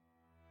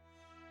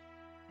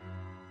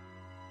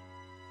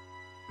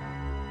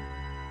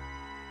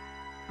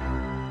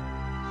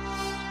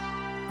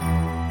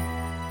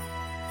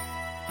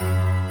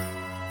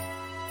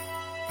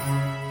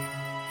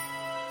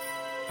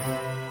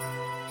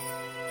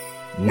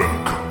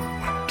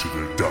Welcome to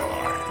the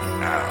Die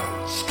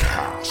As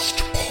Cast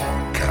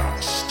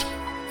podcast.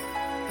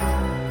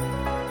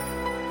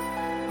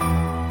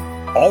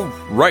 All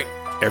right,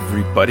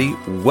 everybody,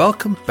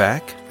 welcome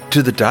back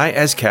to the Die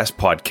As Cast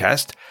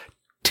podcast,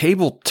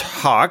 Table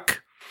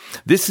Talk.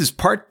 This is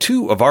part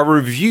 2 of our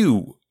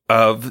review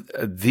of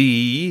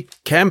the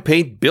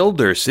campaign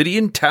builder, City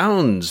and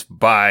Towns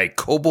by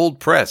Kobold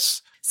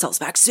Press.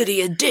 Salzback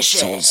City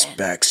Edition.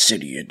 Salzback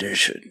City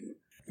Edition.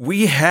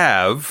 We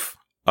have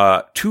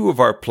two of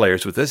our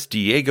players with us,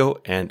 Diego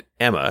and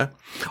Emma.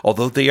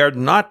 Although they are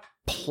not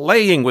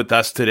playing with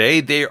us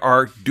today, they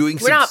are doing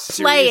We're not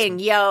playing,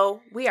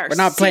 yo. We're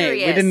not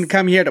playing. We didn't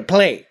come here to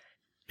play.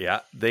 Yeah,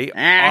 they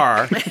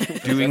are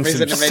doing some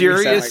Reason to make me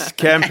serious sound like-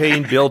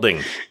 campaign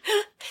building.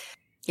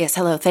 Yes,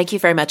 hello. Thank you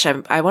very much.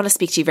 I want to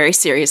speak to you very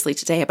seriously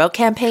today about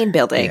campaign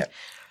building. Yeah.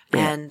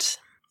 And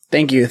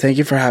Thank you. Thank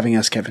you for having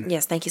us, Kevin.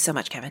 yes, thank you so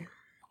much, Kevin.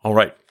 All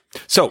right.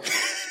 So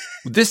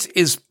this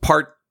is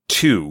part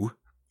 2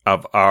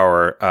 of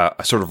our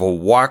sort of a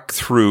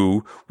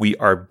walkthrough. We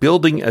are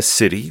building a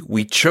city.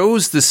 We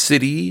chose the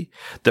city,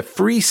 the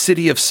free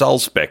city of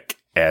Salzbeck,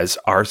 as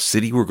our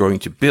city we're going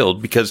to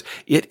build because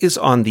it is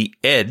on the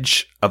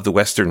edge of the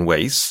Western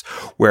Wastes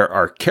where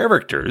our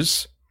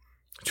characters,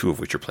 2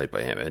 of which are played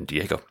by Emma and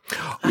Diego,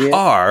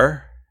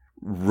 are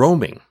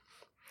roaming.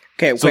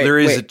 Okay, So there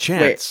is a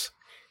chance. Wait.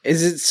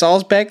 Is it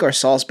Salzbeck or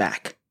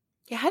Salzback?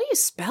 Yeah, how do you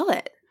spell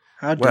it?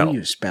 How do Well,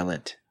 you spell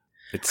it?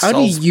 It's How do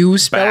you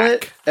spell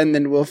Salzback. it? And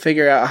then we'll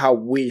figure out how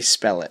we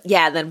spell it.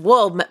 Yeah, then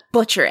we'll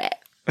butcher it.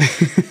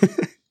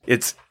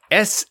 It's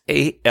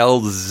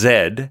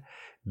Salzbach.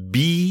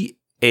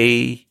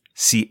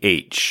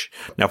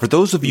 Now, for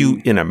those of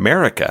you in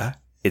America,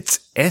 it's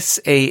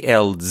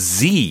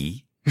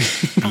Salzbach.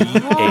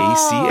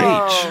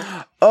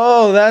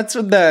 Oh, that's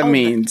what that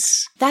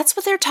means. That's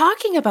what they're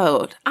talking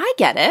about. I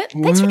get it.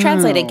 Thanks for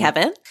translating,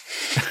 Kevin.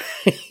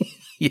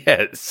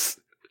 Yes.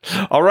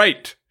 All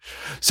right.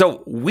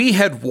 So we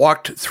had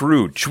walked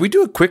through. Should we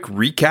do a quick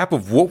recap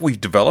of what we've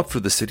developed for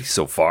the city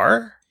so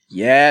far?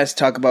 Yes,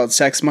 talk about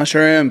sex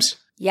mushrooms.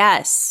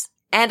 Yes.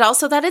 And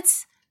also that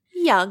it's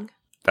young.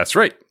 That's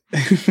right.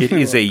 It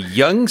is a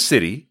young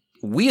city.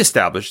 We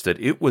established that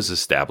it was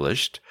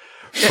established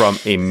from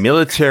a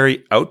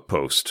military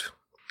outpost.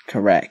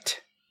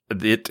 Correct.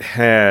 It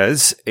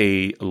has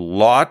a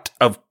lot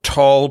of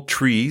tall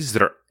trees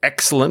that are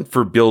excellent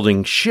for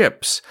building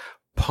ships,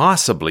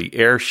 possibly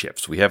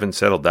airships. We haven't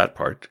settled that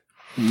part.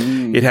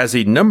 It has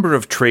a number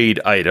of trade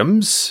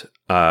items.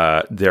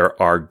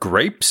 There are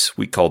grapes.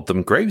 We called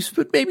them grapes,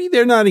 but maybe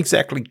they're not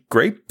exactly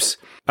grapes.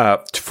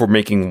 For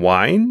making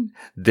wine,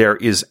 there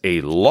is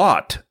a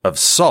lot of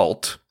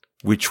salt,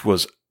 which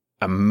was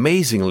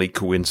amazingly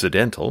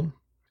coincidental.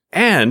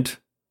 And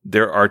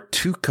there are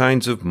 2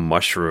 kinds of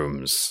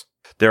mushrooms.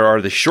 There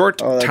are the short,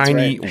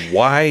 tiny,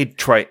 wide,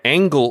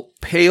 triangle,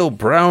 pale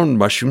brown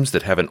mushrooms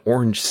that have an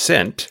orange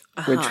scent.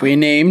 Which we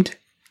named.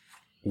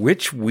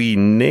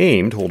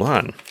 Hold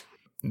on,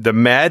 the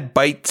Mad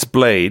Bites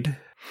Blade,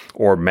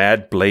 or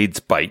Mad Blades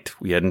Bite.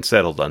 We hadn't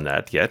settled on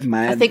that yet.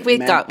 I think we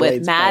got with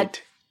Blades Mad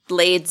Bite.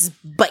 Blades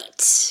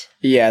Bite.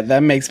 Yeah,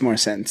 that makes more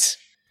sense.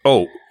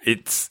 Oh,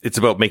 it's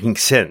about making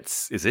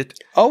sense, is it?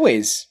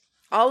 Always.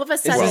 All of a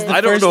this sudden, the I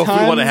don't first know if we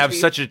want to time have we-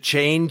 such a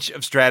change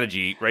of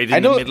strategy right I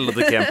in the don't- middle of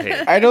the campaign.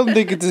 I don't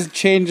think it's a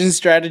change in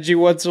strategy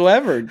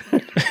whatsoever.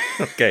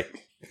 Okay.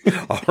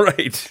 All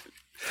right.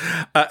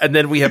 And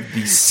then we have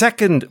the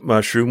second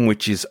mushroom,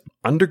 which is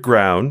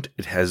underground.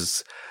 It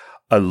has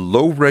a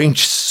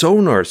low-range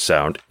sonar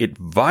sound. It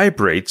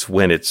vibrates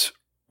when it's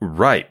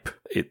ripe.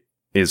 It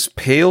is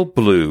pale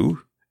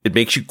blue. It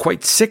makes you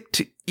quite sick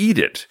to eat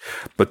it,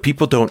 but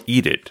people don't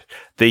eat it.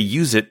 They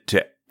use it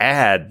to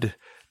add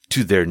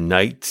to their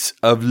nights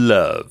of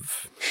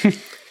love.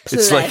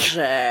 It's like, what's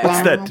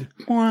that?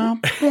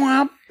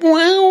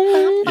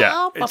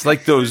 Yeah, it's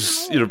like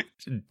those,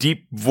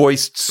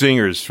 deep-voiced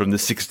singers from the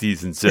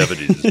 60s and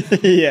 70s.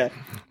 Yeah.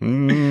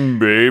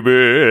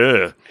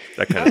 Baby.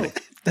 That kind of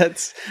thing.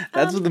 That's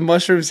what the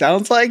mushroom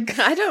sounds like.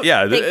 I don't.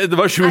 Yeah, think- the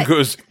mushroom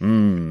goes,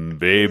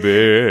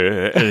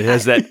 baby. And it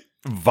has that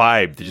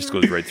vibe that just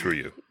goes right through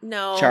you.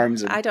 No,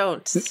 Charms him. I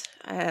don't.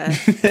 Hey,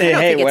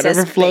 think it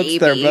whatever says floats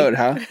their baby. boat,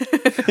 huh?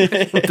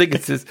 I don't think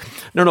it says.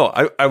 No.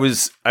 I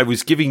was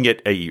giving it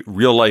a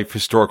real life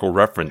historical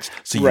reference,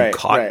 so you Right,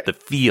 caught right. the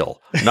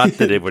feel. Not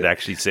that it would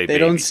actually say. They baby.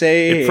 don't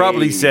say. It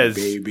probably "Hey, says.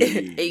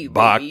 baby. Hey,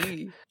 Bach.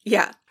 baby.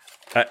 Yeah.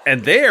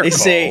 And they are They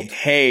called. say,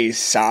 "Hey,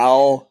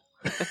 Sal,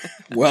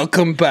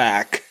 welcome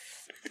back."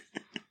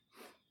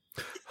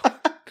 All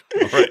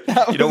right.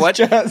 You know was what?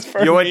 just for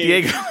You know what, me.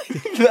 Diego? That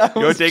You know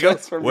what, was Diego?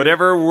 just for me.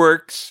 Whatever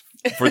works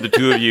for the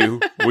 2 of you,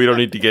 we don't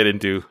need to get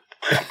into.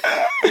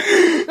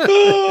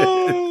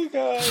 Oh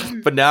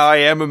God! But now I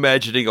am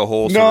imagining a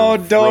whole No, sort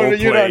of don't.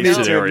 role-play You don't need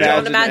to scenario.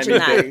 Don't imagine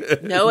anything.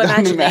 that. No Don't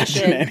imagine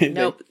imagination. anything.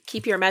 Nope.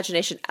 Keep your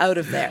imagination out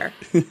of there.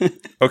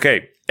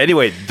 Okay.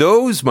 Anyway,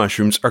 those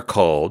mushrooms are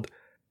called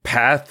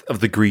Path of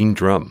the Green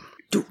Drum.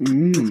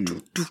 And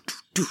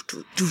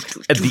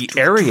the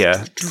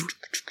area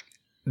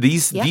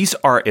These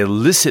are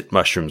illicit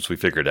mushrooms, we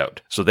figured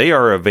out. So they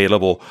are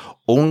available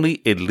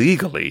only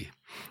illegally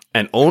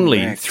and only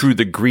Correct. through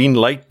the green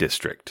light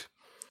district.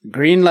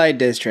 Green light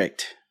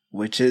district,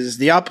 which is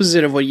the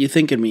opposite of what you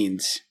think it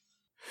means.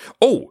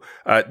 Oh,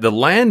 the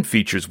land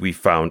features we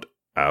found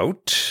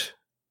out.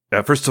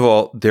 First of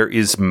all,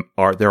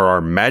 there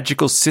are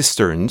magical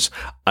cisterns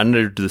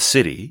under the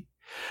city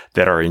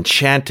that are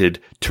enchanted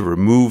to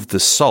remove the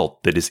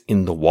salt that is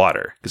in the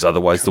water, because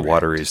otherwise the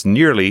water is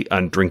nearly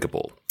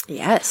undrinkable.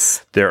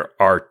 Yes. There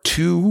are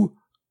 2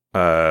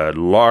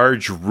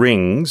 large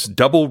rings,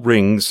 double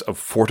rings of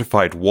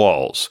fortified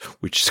walls,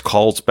 which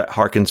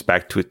harkens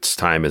back to its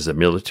time as a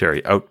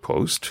military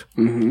outpost.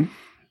 Mm-hmm.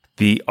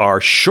 They are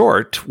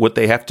short. What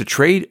they have to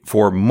trade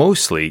for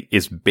mostly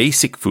is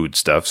basic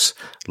foodstuffs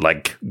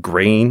like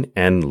grain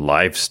and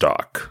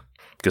livestock,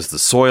 because the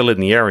soil in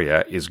the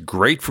area is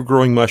great for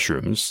growing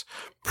mushrooms,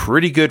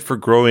 pretty good for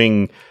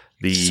growing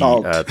the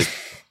Salt.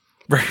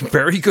 Very,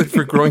 very good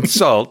for growing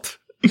salt,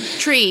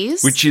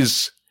 Trees. which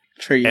is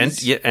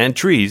Trees. and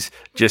trees,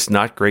 just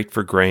not great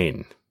for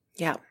grain.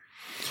 Yeah.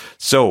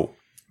 So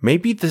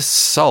maybe the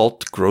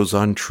salt grows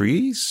on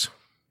trees.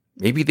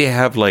 Maybe they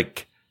have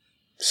like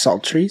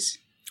Salt trees.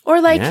 Or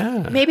like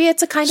Yeah. maybe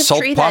it's a kind of salt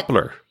tree that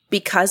poplar.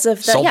 because of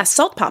the Salt-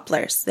 salt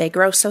poplars, they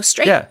grow so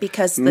straight Yeah.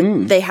 because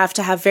they have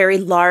to have very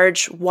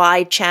large,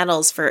 wide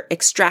channels for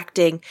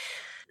extracting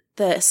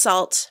the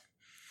salt.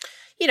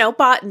 You know,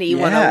 botany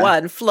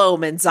 101,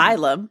 phloem and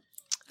xylem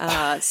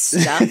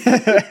stuff.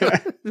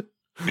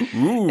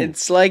 Ooh.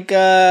 It's like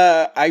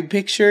I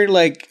picture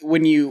like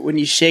when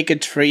you shake a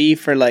tree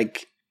for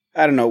like,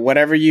 I don't know,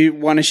 whatever you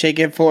want to shake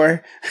it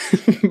for,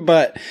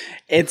 but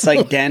it's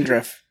like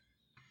dandruff.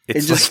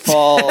 It's It just like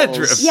falls.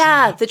 dandruff.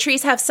 Yeah, the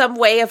trees have some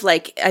way of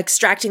like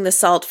extracting the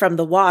salt from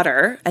the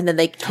water, and then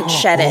they can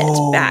shed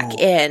it back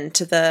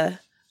into the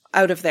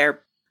out of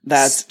their.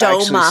 That's Stoma.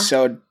 actually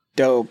so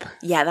dope.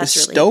 Yeah, The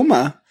that's really.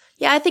 stoma.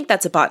 Yeah, I think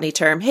that's a botany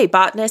term. Hey,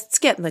 botanists,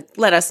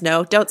 let us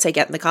know. Don't say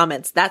get in the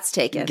comments. That's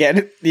taken. Get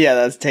it? Yeah,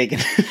 that's taken.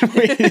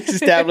 We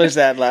established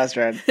that last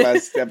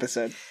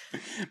episode.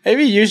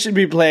 Maybe you should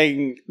be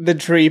playing the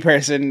tree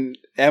person,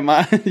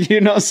 Emma.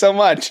 You know so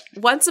much.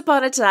 Once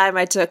upon a time,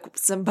 I took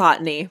some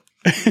botany.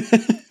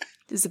 It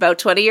was about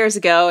 20 years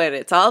ago, and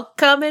it's all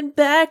coming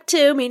back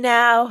to me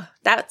now.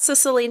 That's a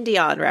Celine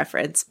Dion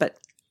reference, but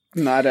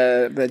Not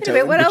a anyway,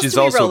 Beethoven. what else Which is do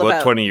we also roll about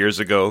about? 20 years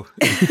ago.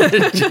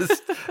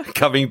 Just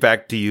coming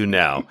back to you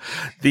now.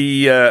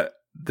 The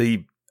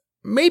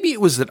maybe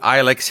it was that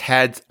Ilex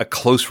had a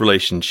close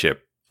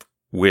relationship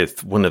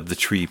with one of the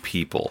tree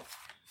people.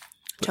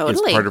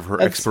 Totally. As part of her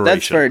That's for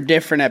exploration. a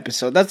different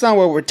episode. That's not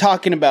what we're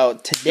talking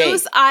about today.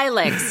 Who's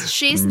Ilex?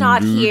 She's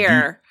not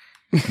here.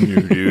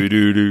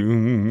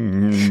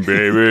 Do-do-do-do,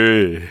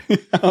 baby.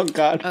 Oh,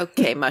 God.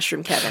 Okay,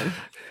 Mushroom Kevin.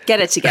 Get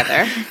it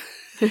together.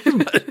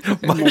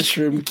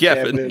 Mushroom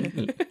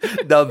Kevin.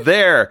 Now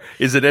there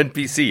is an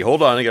NPC.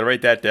 Hold on, I gotta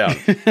write that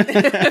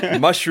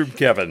down. Mushroom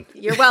Kevin.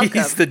 You're welcome.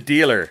 He's the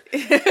dealer.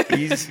 And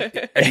he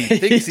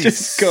thinks he's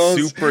just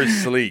goes- super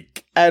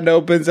sleek. And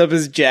opens up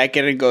his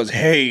jacket and goes,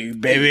 "Hey,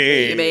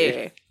 baby!"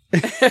 Baby.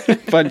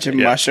 Bunch of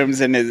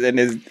mushrooms in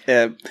his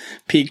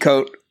pea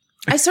coat.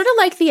 I sort of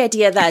like the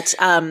idea that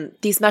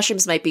these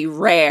mushrooms might be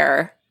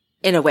rare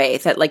in a way,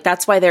 that like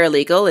that's why they're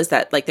illegal, is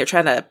that like they're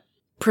trying to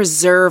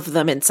preserve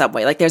them in some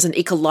way. Like there's an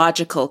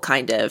ecological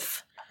kind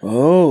of,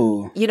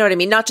 Oh, you know what I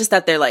mean? Not just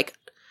that they're like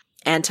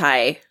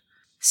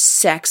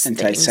anti-sex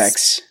things,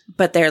 anti-sex.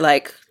 but they're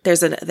like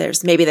there's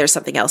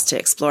something else to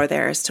explore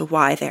there as to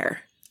why they're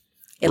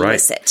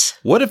illicit.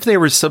 What if there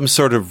was some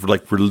sort of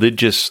like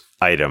religious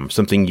item,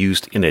 something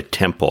used in a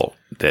temple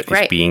that is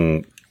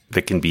Right.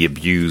 that can be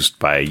abused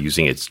by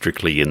using it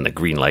strictly in the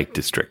green light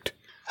district?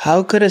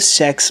 How could a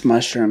sex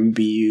mushroom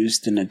be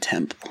used in a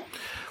temple?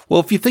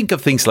 Well, if you think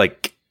of things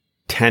like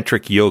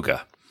tantric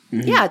yoga,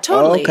 Yeah,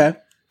 totally. Oh, okay.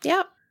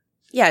 Yeah.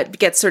 Yeah, it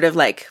gets sort of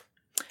like,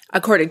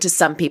 according to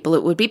some people,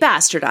 it would be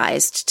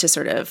bastardized to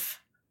sort of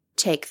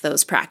take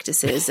those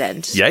practices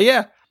and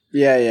yeah,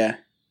 Yeah.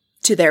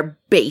 to their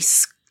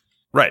base.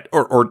 right,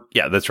 or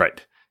yeah, that's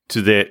right.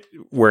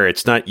 Where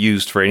it's not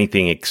used for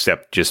anything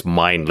except just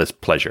mindless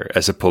pleasure,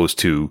 as opposed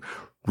to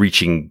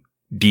reaching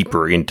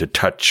deeper into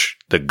touch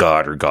the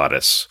god or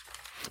goddess.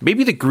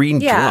 Maybe the green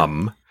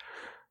drum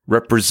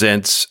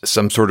represents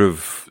some sort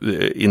of,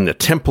 in the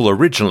temple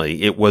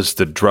originally, it was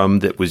the drum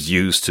that was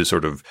used to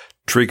sort of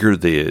trigger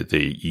the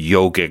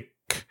yogic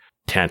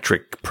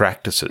tantric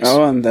practices.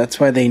 Oh, and that's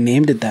why they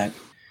named it that.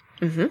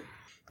 Mm-hmm.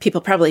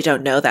 People probably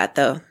don't know that,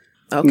 though.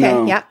 Okay.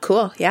 No. Yeah,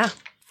 cool. Yeah.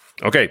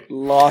 Okay.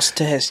 Lost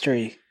to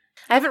history.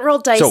 I haven't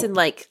rolled dice So- in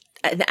like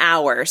an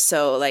hour,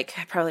 so like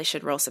I probably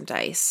should roll some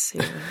dice.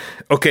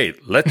 Okay,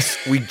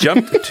 we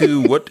jumped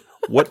to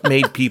what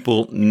made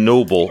people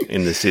noble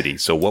in the city.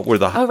 So what were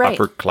the right.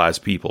 upper class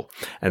people?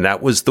 And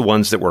that was the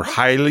ones that were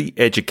highly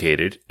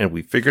educated. And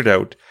we figured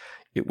out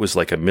it was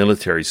like a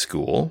military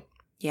school.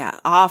 Yeah,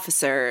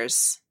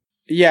 officers.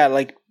 Yeah,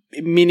 like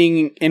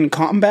meaning in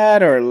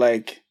combat or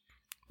like.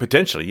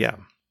 Potentially, yeah.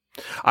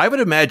 I would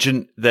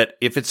imagine that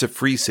if it's a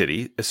free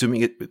city,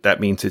 assuming that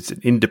means it's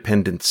an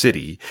independent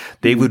city,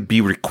 they would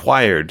be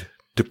required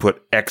to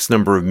put X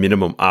number of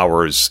minimum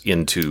hours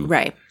into,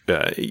 Right.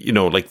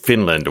 Like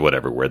Finland or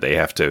whatever, where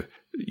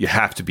you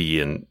have to be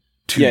in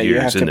 2 Yeah, you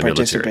years have in to the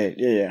military. participate.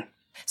 Yeah.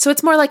 So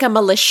it's more like a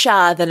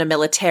militia than a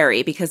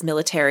military because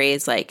military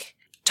is like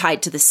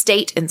tied to the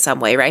state in some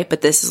way, right?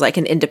 But this is like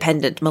an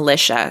independent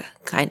militia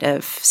kind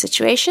of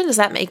situation. Does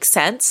that make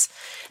sense?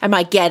 Am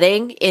I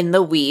getting in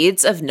the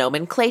weeds of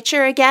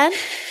nomenclature again?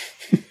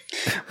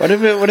 What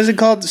is it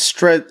called?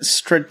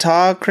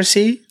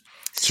 Stratocracy?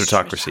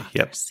 Stratocracy,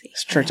 yep.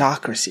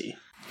 Stratocracy.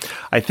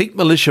 I think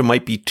militia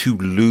might be too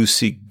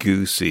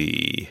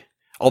loosey-goosey.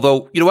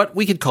 Although, you know what?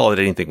 We could call it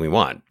anything we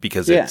want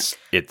because it's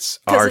Because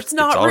our... it's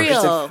not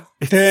real.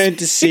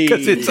 Fantasy.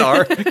 Because it's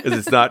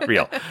not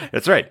real.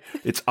 That's right.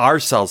 It's our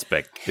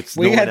Salzbeck. It's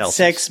We no one had else's.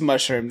 sex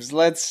mushrooms.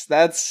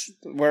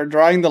 We're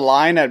drawing the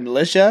line at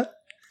militia.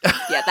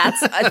 Yeah,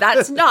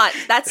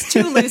 that's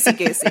too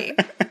loosey-goosey.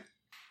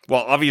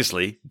 Well,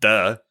 obviously,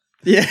 duh.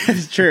 Yeah,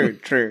 it's true.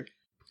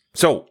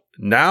 So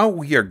now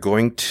we are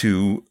going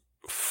to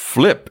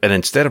flip, and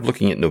instead of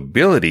looking at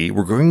nobility,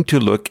 we're going to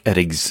look at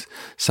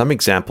some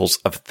examples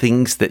of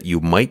things that you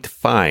might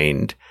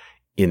find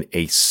in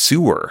a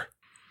sewer.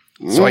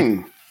 So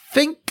I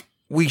think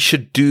we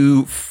should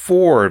do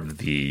 4 of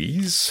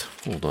these.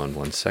 Hold on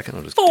one second.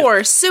 I'll just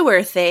 4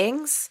 sewer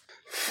things.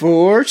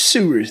 4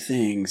 sewer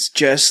things,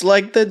 just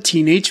like the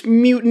Teenage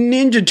Mutant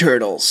Ninja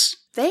Turtles.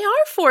 They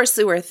are 4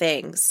 sewer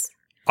things.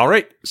 All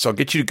right. So I'll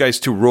get you guys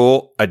to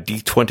roll a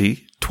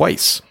d20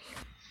 twice.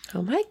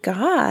 Oh my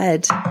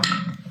God.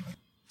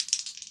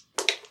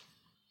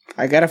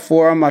 I got a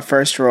 4 on my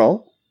first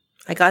roll.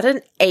 I got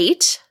an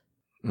 8.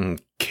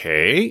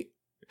 Okay.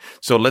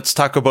 So let's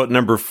talk about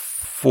number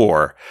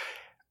 4.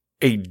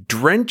 A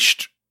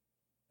drenched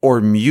or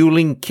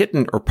mewling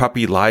kitten or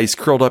puppy lies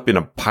curled up in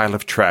a pile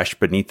of trash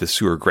beneath the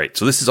sewer grate.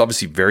 So this is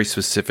obviously very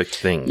specific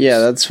things. Yeah,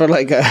 that's for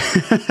like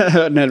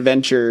an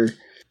adventure,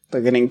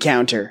 like an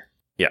encounter.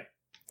 Yeah.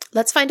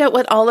 Let's find out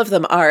what all of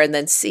them are and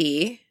then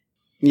see.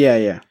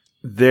 Yeah.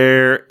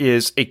 There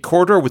is a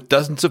corridor with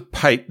dozens of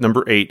pipes.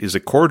 Number 8 is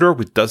a corridor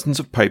with dozens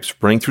of pipes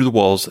running through the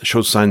walls that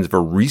shows signs of a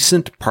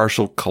recent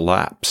partial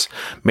collapse.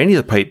 Many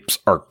of the pipes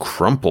are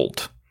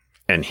crumpled,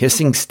 and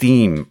hissing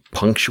steam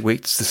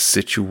punctuates the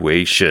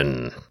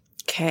situation.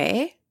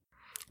 Okay.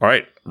 All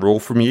right, roll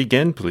for me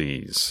again,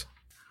 please.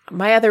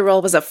 My other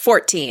roll was a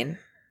 14.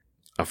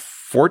 A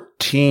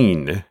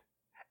 14.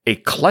 A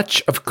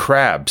clutch of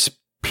crabs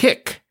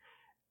pick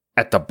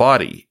at the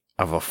body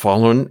of a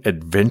fallen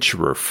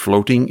adventurer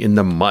floating in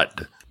the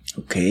mud.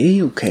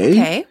 Okay.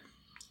 Okay.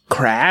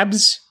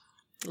 Crabs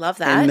Love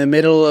that. in the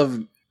middle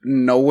of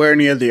nowhere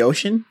near the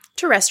ocean.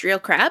 Terrestrial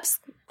crabs.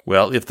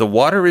 Well, if the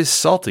water is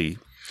salty,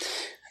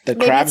 The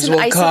Maybe crabs it's an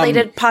will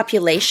isolated come.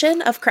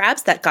 population of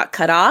crabs that got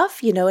cut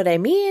off, you know what I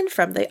mean,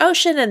 from the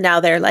ocean, and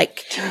now they're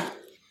like,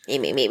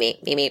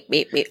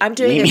 me. I'm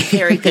doing a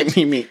very good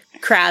Me.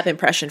 crab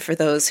impression for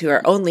those who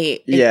are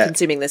only Yeah.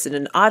 consuming this in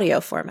an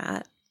audio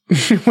format,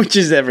 Which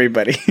is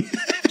everybody.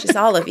 which is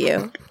all of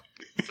you.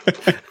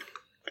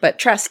 But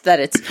trust that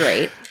it's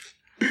great.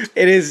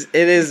 It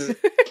is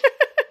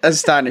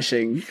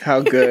astonishing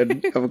how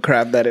good of a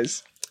crab that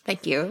is.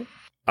 Thank you.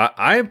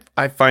 I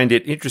find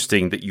it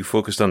interesting that you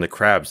focused on the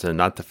crabs and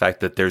not the fact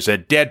that there's a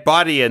dead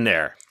body in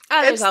there.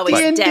 Oh, there's It's always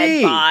D&D.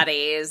 dead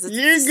bodies.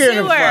 It's You're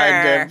gonna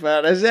find dead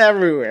bodies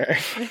everywhere.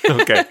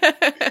 Okay.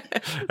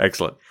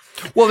 Excellent.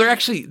 Well,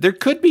 there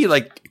could be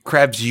like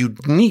crabs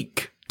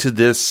unique to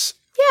this,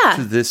 Yeah.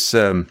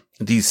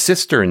 these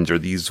cisterns or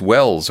these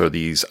wells or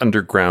these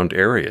underground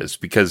areas,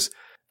 because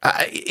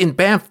in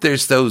Banff,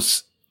 there's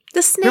those.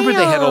 The snails. Remember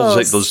they had all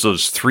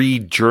those 3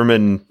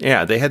 German,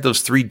 they had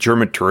those 3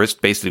 German tourists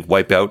basically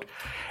wipe out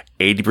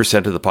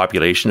 80% of the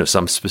population of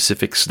some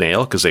specific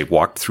snail because they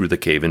walked through the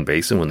cave-in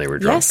basin when they were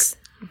drunk. Yes.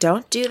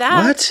 Don't do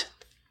that. What?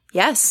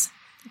 Yes.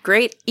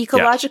 Great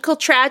ecological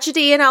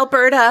tragedy in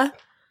Alberta.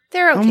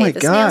 They're okay. Oh my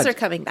the snails God. are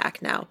coming back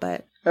now,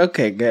 but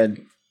Okay,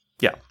 good.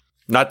 Yeah.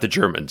 Not the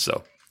Germans,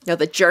 though. no,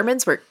 the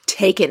Germans were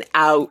taken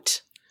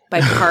out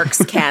by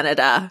Parks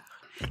Canada.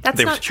 That's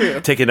They not were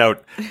true. taken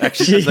out.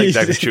 Actually, that's not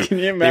exactly Jesus, true. can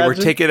you They were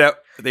imagine? taken out.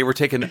 They were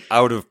taken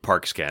out of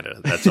Parks Canada.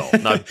 That's all,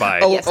 not by.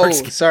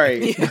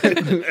 Sorry.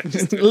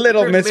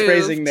 Little Removed.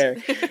 misphrasing there.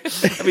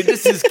 I mean,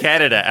 this is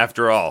Canada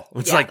after all.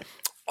 It's Yeah. like,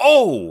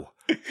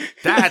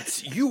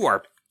 that's you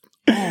are.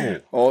 Oh,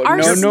 Oh, Our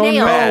no.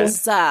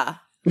 snails. Yeah.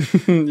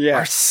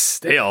 our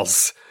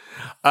snails.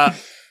 All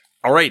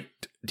right,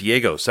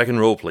 Diego, second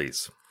roll,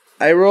 please.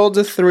 I rolled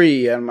a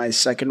 3 on my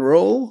second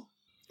roll.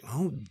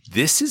 Oh,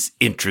 this is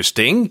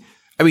interesting.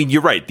 I mean,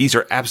 you're right. These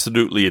are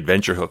absolutely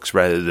adventure hooks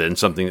rather than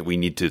something that we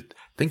need to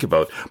think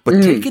about.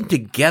 But taken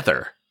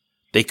together,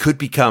 they could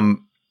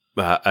become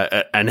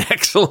an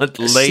excellent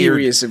A layered.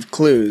 series of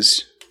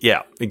clues.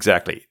 Yeah,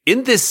 exactly.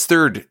 In this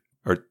third,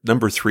 or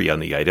number 3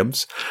 on the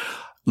items,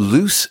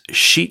 loose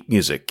sheet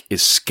music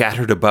is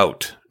scattered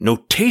about,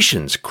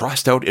 notations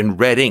crossed out in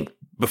red ink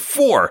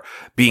before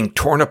being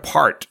torn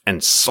apart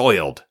and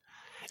soiled.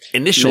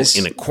 Initial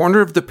in a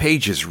corner of the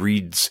pages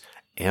reads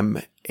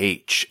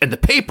MH, and the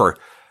paper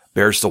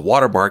bears the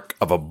watermark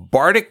of a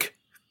Bardic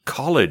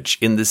college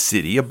in the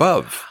city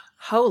above.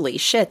 Holy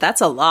shit,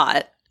 that's a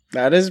lot.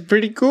 That is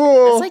pretty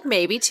cool. It's like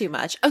maybe too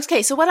much.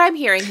 Okay, so what I'm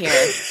hearing here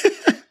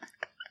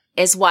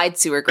is wide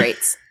sewer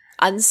grates,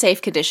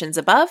 unsafe conditions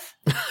above.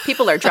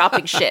 People are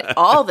dropping shit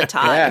all the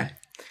time. Yeah.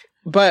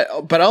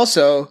 But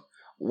also,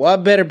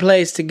 what better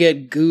place to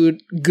get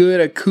good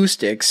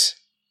acoustics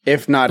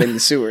if not in the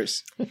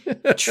sewers?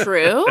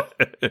 True.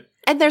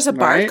 And there's a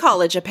Bard Right?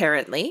 college,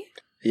 apparently.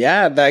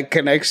 Yeah, that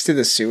connects to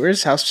the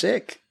sewers. How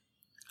sick.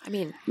 I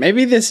mean,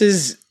 Maybe this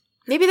is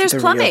maybe there's the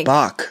plumbing. real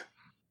Bach.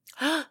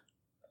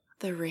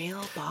 The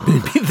real Bach.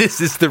 Maybe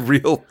this is the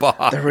real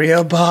Bob. The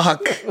real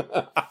Bach.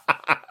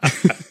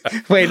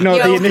 Wait, no,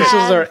 the Johann.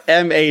 initials are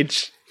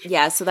MH.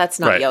 Yeah, so that's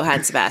not Right.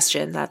 Johann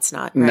Sebastian. That's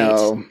not right.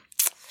 No,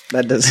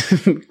 that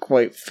doesn't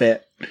quite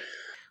fit.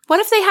 What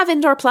if they have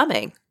indoor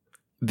plumbing?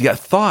 The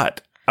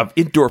thought of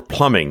indoor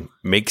plumbing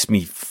makes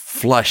me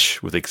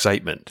flush with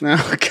excitement.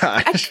 Oh,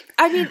 gosh.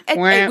 I mean,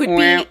 it would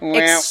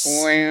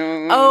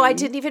be. Oh, I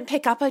didn't even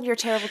pick up on your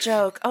terrible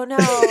joke. Oh no.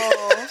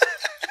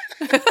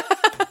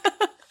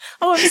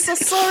 Oh, I'm so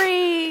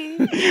sorry.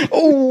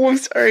 Oh, I'm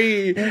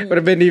sorry. Would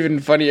have been even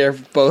funnier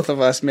if both of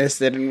us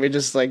missed it and we're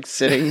just like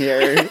sitting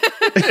here.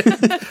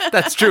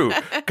 That's true,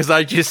 because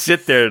I just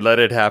sit there and let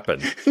it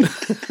happen.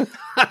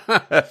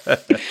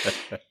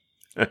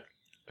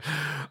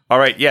 All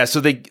right, yeah. So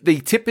they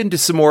tip into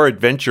some more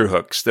adventure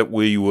hooks that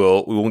we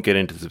won't get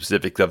into the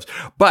specifics of.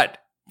 But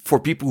for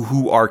people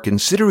who are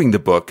considering the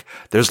book,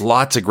 there's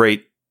lots of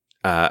great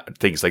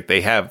things. Like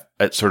they have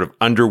sort of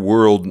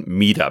underworld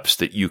meetups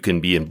that you can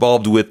be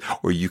involved with,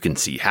 or you can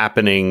see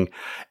happening.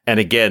 And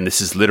again,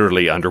 this is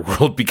literally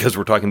underworld because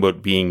we're talking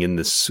about being in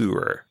the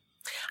sewer.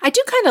 I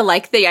do kind of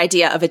like the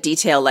idea of a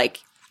detail like,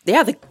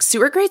 yeah, the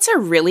sewer grates are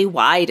really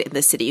wide in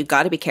the city. You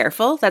got to be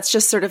careful. That's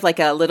just sort of like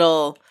a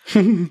little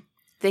thing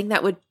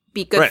that would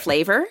be good Right.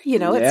 flavor. You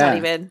know, it's Yeah. not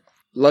even.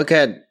 Look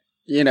at,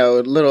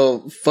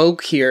 little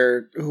folk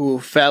here who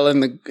fell in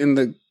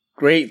the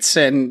grates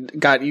and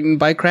got eaten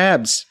by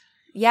crabs.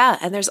 Yeah,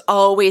 and there's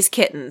always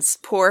kittens.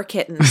 Poor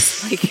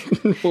kittens.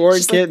 Like Poor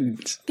just, like,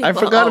 kittens. I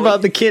people forgot always-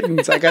 about the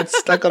kittens. I got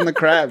stuck on the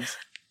crabs.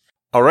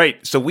 All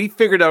right. So we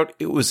figured out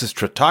it was a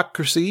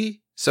stratocracy.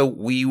 So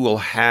we will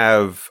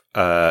have,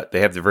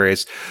 they have the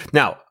various.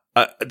 Now,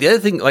 the other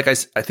thing, like I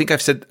think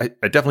I've said,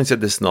 I definitely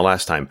said this in the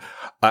last time.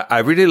 I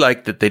really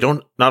like that they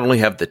don't not only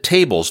have the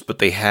tables, but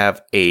they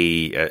have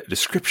a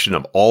description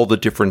of all the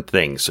different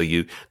things. So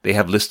they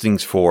have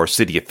listings for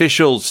city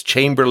officials,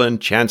 chamberlain,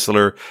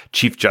 chancellor,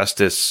 chief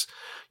justice.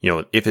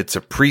 If it's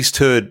a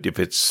priesthood, if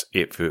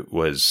it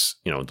was,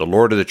 the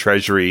lord of the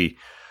treasury,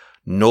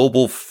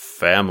 noble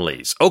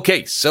families.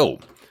 Okay. So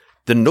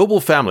the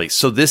noble families.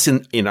 So this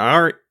in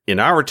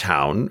our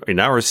town, in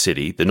our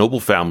city, the noble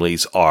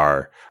families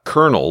are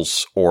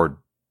colonels or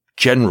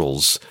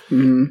generals,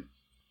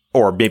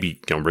 or maybe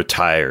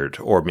retired,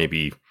 or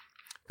maybe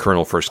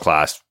colonel first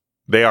class.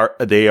 They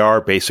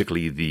are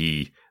basically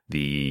the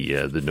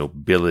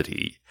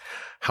nobility.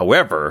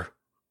 However,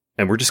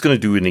 and we're just going to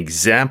do an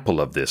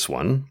example of this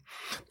one.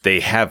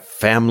 They have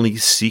family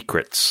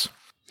secrets.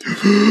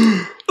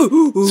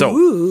 So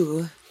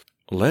Ooh.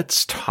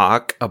 let's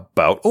talk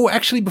about. Oh,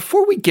 actually,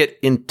 before we get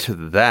into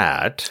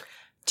that.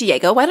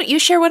 Diego, why don't you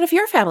share one of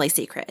your family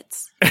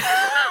secrets?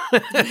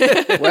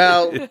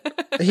 Well,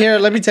 here,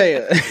 let me tell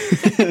you.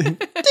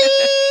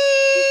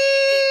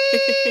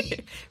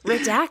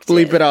 Redacted.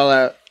 Bleep it all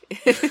out.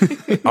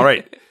 All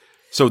right.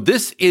 So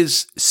this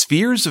is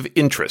spheres of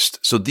interest.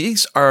 So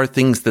these are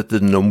things that the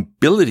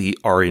nobility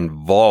are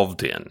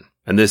involved in.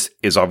 And this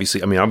is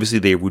obviously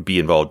they would be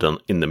involved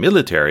in the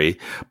military,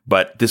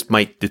 but this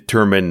might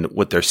determine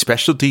what their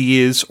specialty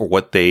is or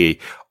what they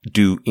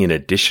do in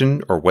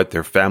addition or what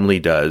their family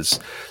does.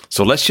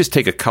 So let's just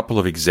take a couple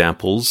of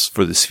examples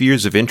for the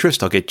spheres of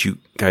interest. I'll get you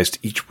guys to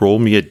each roll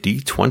me a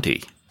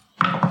D20.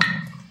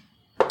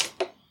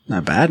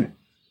 Not bad.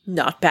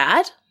 Not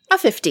bad. A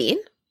 15.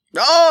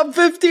 Oh, I'm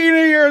 15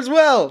 a year as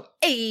well.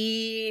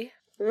 Hey.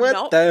 What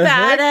Not the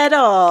bad heck? at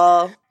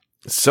all.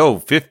 So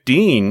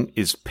 15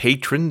 is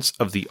patrons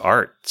of the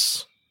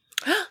arts.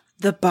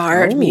 The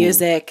bard Oh.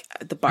 music.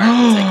 The bard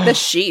music. The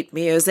sheet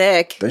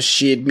music. The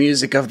sheet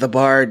music of the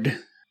bard.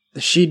 The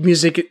sheet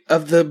music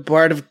of the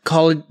bard of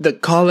college. The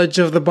college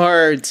of the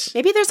bards.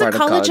 Maybe there's Bard a of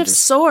college of colleges.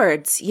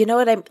 swords. You know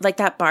what I'm like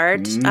that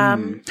bard? Yes,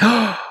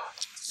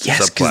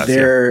 Subclass, because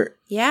they're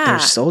Yeah.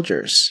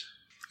 soldiers.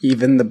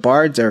 Even the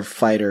bards are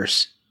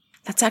fighters.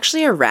 That's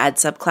actually a rad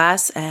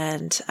subclass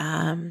and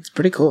It's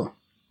pretty cool.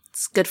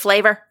 it's good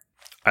flavor.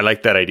 I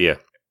like that idea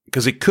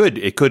because it could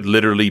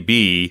literally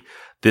be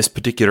this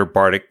particular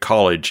bardic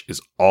college is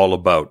all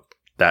about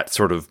that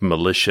sort of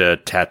militia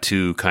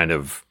tattoo kind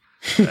of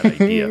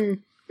idea.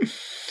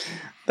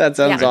 That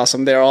sounds Yeah.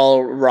 awesome. They're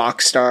all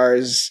rock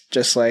stars,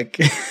 just like.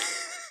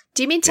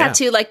 Do you mean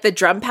tattoo like the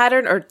drum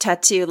pattern or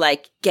tattoo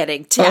like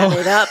getting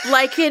tatted up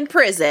like in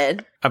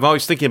prison? I'm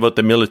always thinking about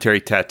the military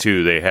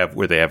tattoo they have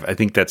where they have, I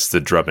think that's the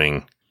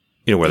drumming,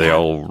 where they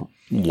all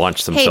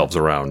launch themselves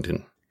around.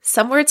 And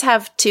Some words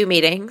have two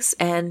meanings,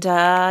 and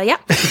yeah.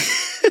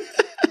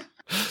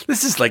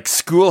 this is like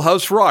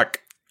Schoolhouse Rock.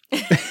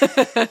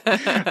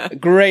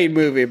 Great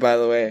movie, by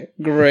the way.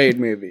 Great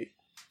movie.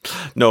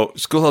 No,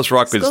 Schoolhouse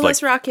Rock is like...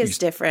 Schoolhouse Rock is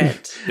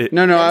different.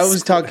 No, I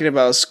was talking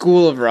about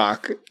School of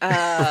Rock,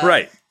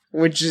 right.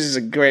 which is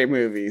a great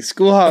movie.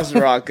 Schoolhouse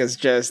Rock is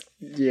just,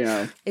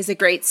 Is a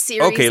great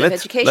series Okay, of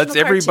educational let's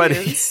everybody...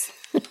 cartoons.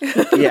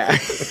 yeah.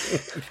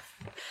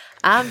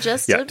 I'm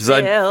just Yeah, a does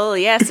that- bill.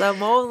 Yes,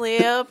 I'm only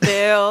a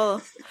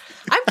bill.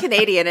 I'm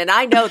Canadian, and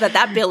I know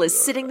that bill is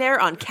sitting there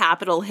on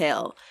Capitol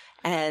Hill.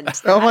 And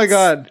Oh my that's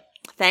God.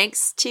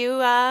 Thanks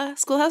to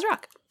Schoolhouse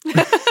Rock.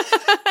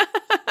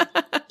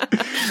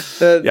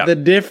 The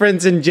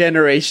difference in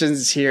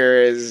generations here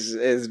is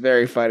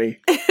very funny.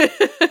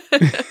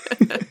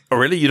 Oh,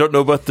 really? You don't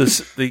know about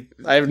this?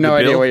 I have no the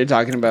idea bill? what you're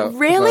talking about.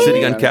 Really?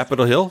 Sitting on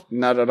Capitol Hill?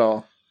 Not at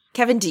all.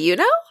 Kevin, do you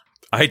know?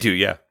 I do,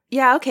 yeah.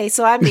 Yeah, okay,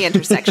 so I'm the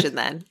intersection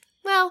then.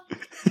 Well,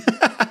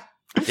 I'm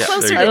Yeah,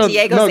 closer there you to go.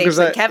 Diego's age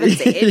than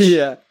Kevin's age.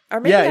 Yeah. Or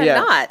maybe I'm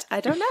not.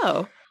 I don't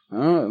know.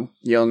 Oh,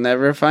 you'll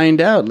never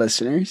find out,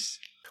 listeners.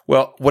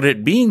 Well, what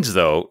it means,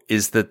 though,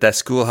 is that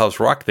Schoolhouse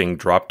Rock thing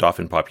dropped off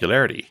in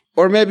popularity.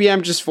 Or maybe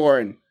I'm just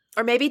foreign.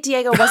 Or maybe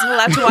Diego wasn't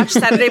allowed to watch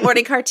Saturday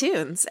morning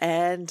cartoons,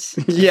 and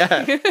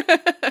Yeah.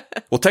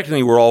 Well,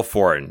 technically, we're all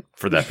foreign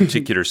for that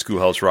particular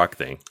Schoolhouse Rock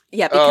thing.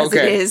 yeah, because Oh,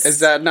 okay. it is. Is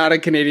that not a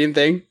Canadian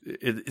thing?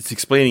 It's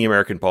explaining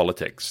American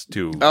politics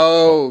to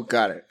Oh,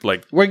 got it.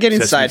 like We're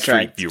getting Sesame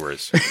sidetracked. Street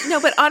viewers. No,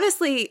 but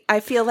honestly, I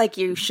feel like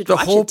you should The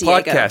watch whole it,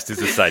 Diego. podcast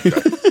is a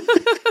sidetrack.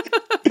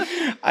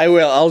 I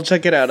will. I'll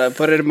check it out. I'll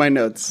put it in my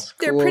notes.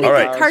 They're Cool pretty All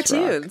good right.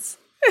 cartoons.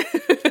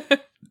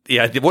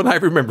 Yeah, the one I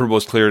remember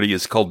most clearly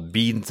is called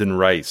Beans and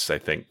Rice, I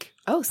think.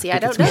 Oh, see, I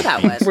don't know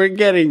that one. We're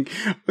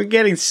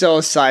getting so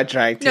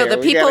sidetracked No, here. the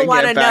We people gotta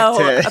want to get back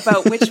know to-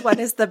 about which one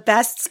is the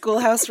best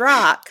Schoolhouse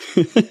Rock.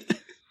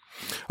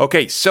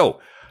 Okay, so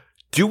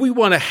do we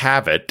want to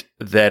have it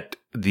that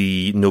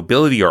the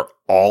nobility are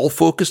all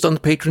focused on the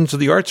patrons of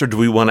the arts, or do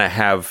we want to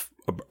have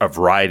a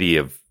variety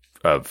of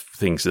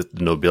things that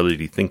the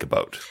nobility think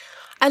about?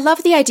 I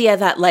love the idea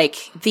that,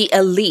 like, the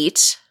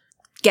elite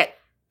get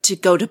to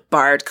go to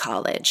Bard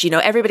College. You know,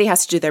 everybody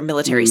has to do their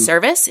military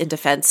service in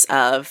defense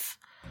of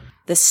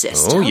the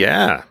system. Oh,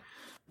 yeah.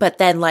 But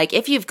then, like,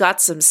 if you've got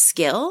some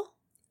skill,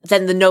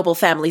 then the noble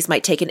families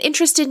might take an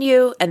interest in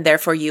you, and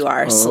therefore you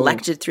are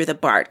selected through the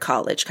Bard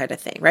College kind of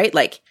thing, right?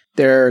 Like,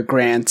 There are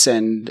grants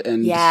and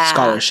Yeah.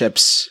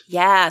 scholarships.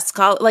 yeah,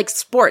 like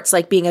sports,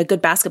 like being a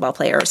good basketball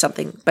player or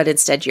something, but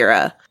instead you're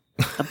a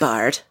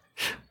bard.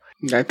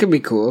 That could be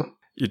cool.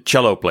 You're a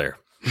cello player.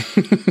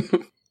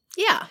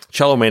 Yeah.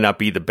 Cello may not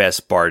be the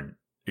best bard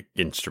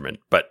instrument,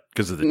 but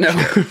because of the No,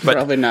 chair. But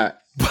probably not.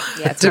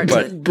 Yeah, it's To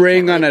hard to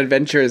bring on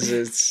adventures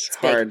is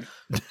hard.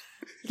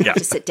 yeah,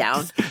 to sit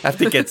down. have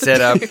to get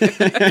set up,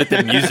 get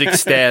the music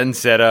stand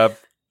set up.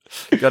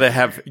 You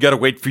gotta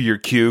wait for your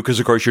cue because,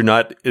 of course, you're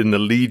not in the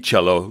lead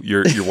cello.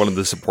 You're one of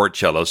the support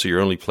cellos, so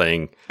you're only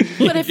playing.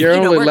 But if, You're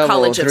only we're level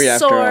College of 3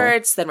 after all.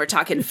 Swords, then we're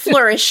talking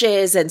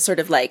flourishes and sort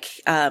of like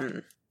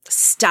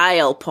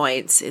style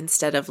points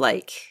instead of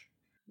like,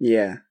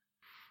 Yeah.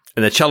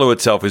 And the cello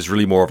itself is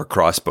really more of a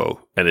crossbow,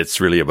 and it's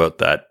really about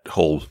that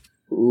whole.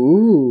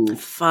 Ooh.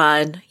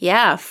 fun.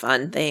 Yeah,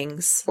 fun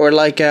things. Or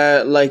like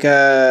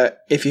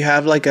if you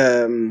have like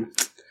I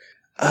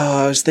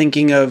was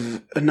thinking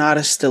of not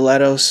a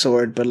stiletto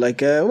sword, but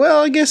like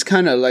I guess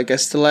kind of like a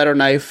stiletto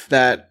knife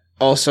that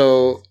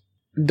also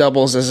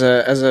doubles as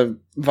a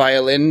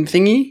violin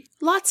thingy.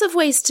 Lots of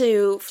ways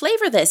to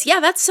flavor this. Yeah,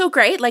 that's so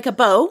great. Like a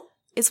bow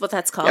is what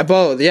that's called. A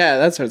bow, yeah,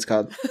 that's what it's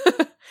called.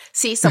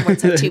 See, some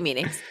words have two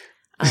meanings.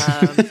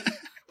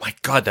 My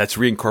God, that's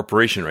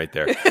reincorporation right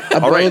there. A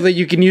bow right. that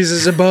you can use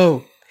as a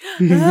bow.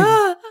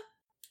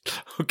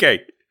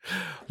 Okay,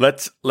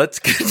 let's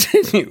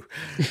continue.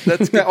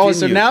 Let's continue. Oh,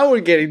 so now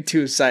we're getting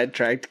too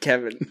sidetracked,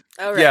 Kevin.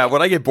 All right. Yeah,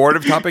 when I get bored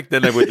of topic,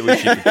 then we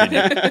should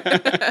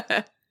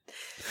continue.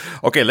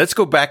 Okay, let's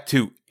go back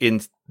to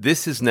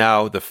this is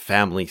now the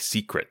family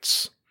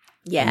secrets.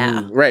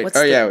 Yeah. right. What's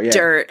Oh, the yeah.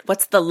 dirt?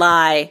 What's the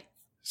lie?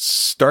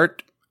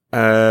 Start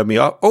me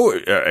off. Oh,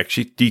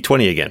 actually,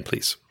 D20 again,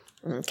 please.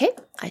 Okay,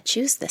 I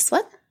choose this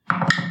one.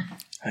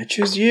 I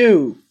choose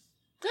you.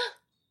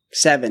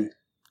 7.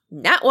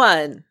 Not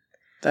one.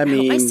 That My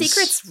means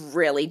secret's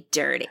really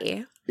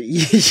dirty.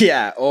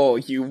 Yeah. Oh,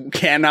 you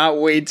cannot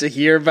wait to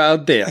hear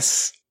about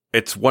this.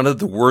 It's one of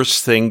the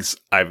worst things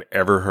I've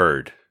ever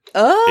heard.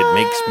 Oh, It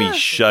makes me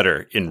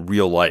shudder in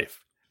real life.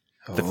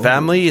 The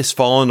family has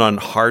fallen on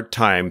hard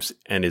times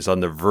and is on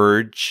the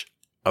verge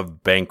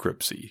of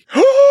bankruptcy.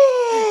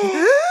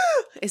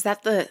 Is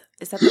that the?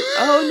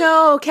 Oh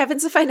no,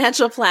 Kevin's a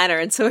financial planner,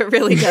 and so it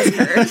really does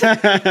hurt.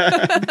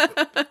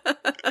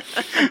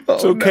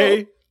 It's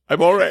okay.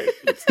 I'm all right.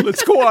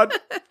 Let's go on.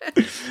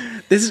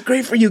 This is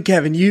great for you,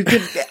 Kevin. You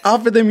could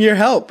offer them your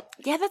help.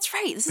 Yeah, that's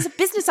right. This is a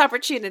business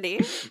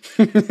opportunity.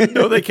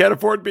 No, they can't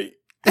afford me.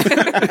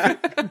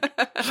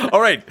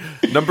 All right.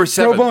 Number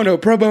 7.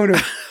 Pro bono.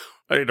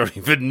 I don't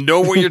even know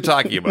what you're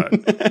talking about.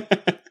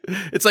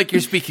 It's like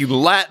you're speaking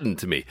Latin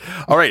to me.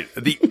 All right.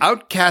 The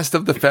outcast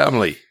of the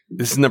family.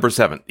 This is number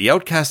 7. The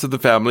outcast of the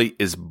family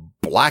is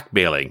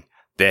blackmailing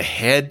the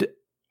head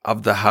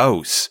of the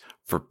house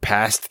for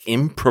past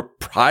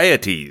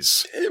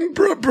improprieties.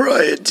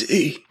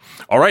 Impropriety.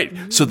 All right.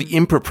 So the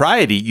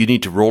impropriety, you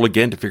need to roll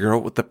again to figure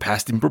out what the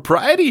past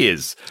impropriety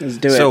is. Let's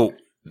do it. So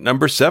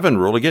number 7,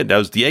 roll again. That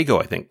was Diego,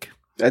 I think.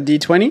 A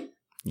D20?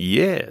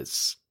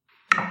 Yes.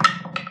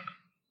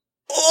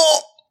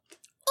 Oh!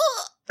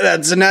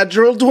 That's a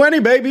natural 20,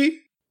 baby.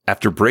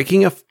 After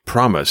breaking a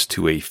promise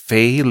to a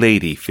fey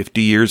lady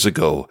 50 years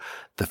ago,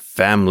 the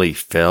family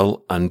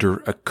fell under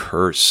a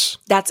curse.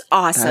 That's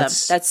awesome.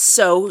 That's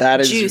so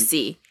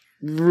juicy.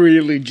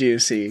 Really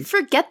juicy.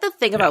 Forget the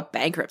thing about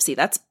bankruptcy.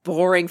 That's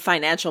boring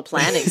financial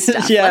planning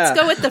stuff. Yeah. Let's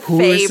go with the Who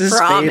fey is this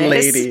promise. fey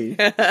lady?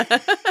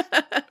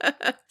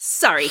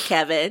 Sorry,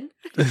 Kevin.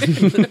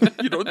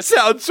 You don't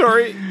sound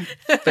sorry.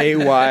 Fey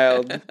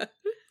Wild.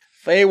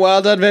 Fey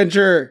Wild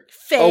Adventure.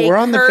 Fey we're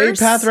on curse? the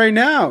Fey path right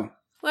now.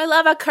 I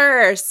love a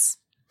curse.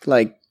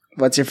 Like,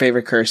 what's your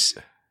favorite curse?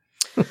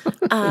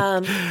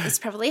 It's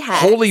probably hex.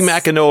 Holy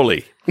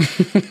macanoli.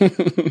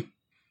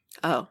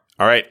 Oh.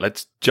 All right,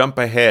 let's jump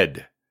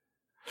ahead.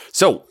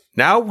 So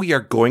now we are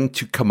going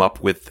to come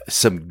up with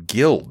some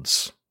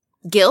guilds.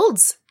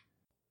 Guilds?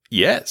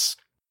 Yes.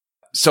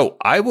 So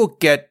I will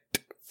get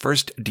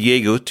first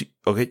Diego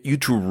I'll get you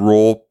to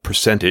roll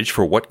percentage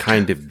for what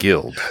kind of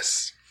guild.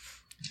 Yes.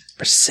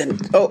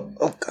 Percent.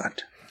 Oh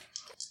God.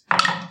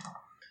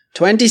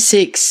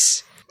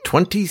 26.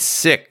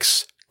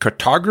 26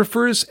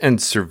 cartographers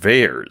and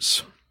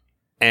surveyors.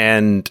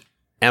 And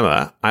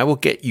Emma, I will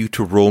get you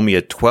to roll me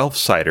a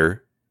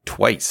 12-sider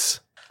twice.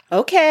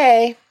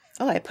 Okay.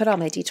 Oh, I put all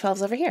my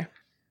D12s over here.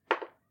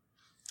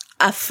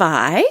 A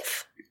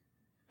 5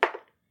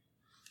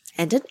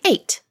 and an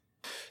 8.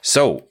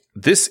 So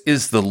this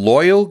is the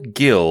Loyal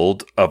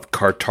Guild of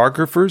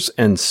Cartographers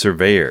and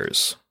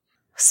Surveyors.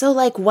 So,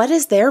 like, what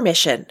is their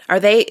mission? Are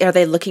they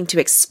looking to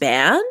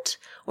expand,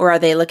 or are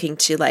they looking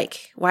to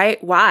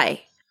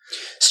why?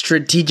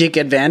 Strategic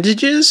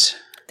advantages?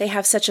 They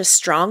have such a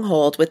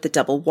stronghold with the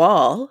double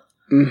wall.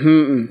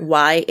 Mm-hmm.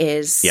 Why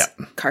is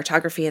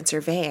cartography and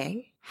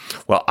surveying?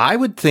 Well, I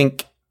would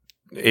think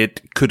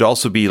it could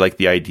also be like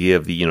the idea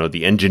of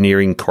the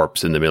engineering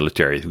corps in the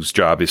military, whose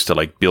job is to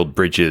like build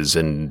bridges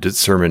and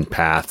determine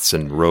paths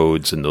and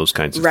roads and those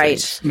kinds of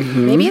things.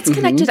 Mm-hmm. Maybe it's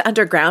connected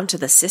underground to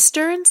the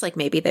cisterns. Like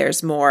maybe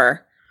there's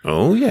more.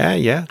 Oh,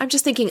 yeah. I'm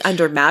just thinking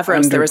under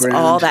Mavros, there was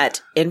all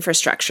that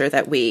infrastructure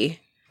that we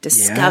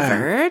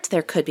discovered. Yeah.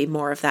 There could be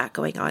more of that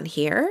going on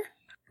here.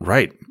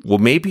 Right. Well,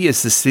 maybe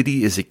as the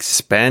city is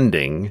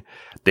expanding,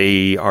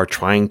 they are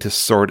trying to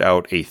sort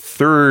out a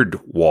third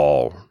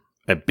wall.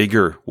 A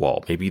bigger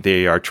wall. Maybe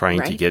they are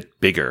trying to get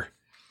bigger.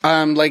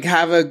 Like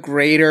have a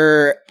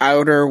greater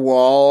outer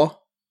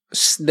wall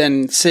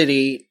than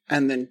city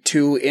and then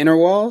 2 inner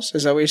walls?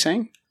 Is that what you're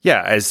saying?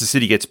 Yeah, as the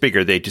city gets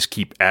bigger, they just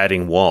keep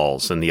adding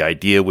walls. And the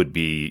idea would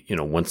be,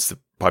 once the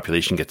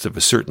population gets of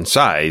a certain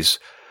size,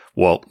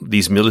 well,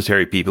 these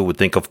military people would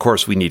think, of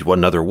course, we need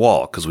one other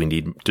wall because we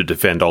need to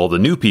defend all the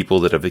new people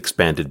that have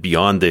expanded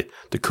beyond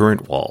the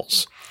current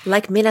walls.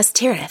 Like Minas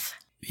Tirith.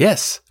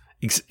 Yes.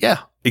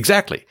 Yeah,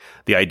 exactly.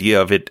 The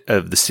idea of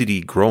the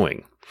city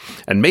growing.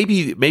 And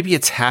maybe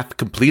it's half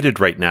completed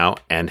right now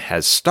and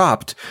has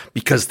stopped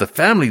because the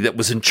family that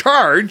was in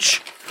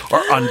charge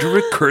are under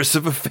a curse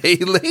of a fey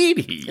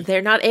lady.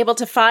 They're not able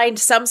to find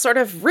some sort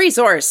of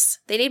resource.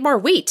 They need more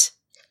wheat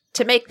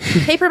to make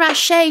paper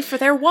mache for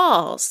their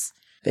walls.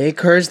 They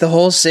cursed the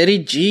whole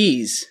city.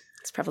 Jeez.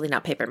 It's probably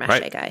not paper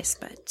mache, guys,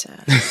 but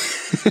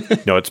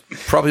no, it's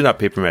probably not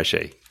paper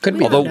mache. Could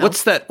be. Although,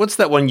 what's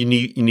that one you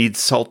need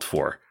salt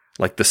for?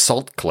 Like the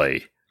salt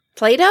clay.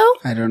 Play-Doh?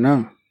 I don't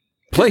know.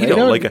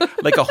 Play-Doh,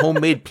 like a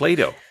homemade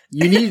Play-Doh.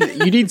 You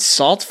need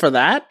salt for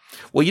that?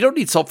 Well, you don't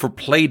need salt for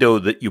Play-Doh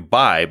that you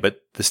buy, but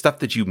the stuff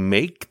that you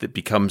make that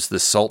becomes the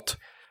salt.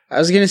 I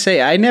was going to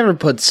say, I never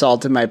put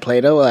salt in my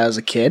Play-Doh when I was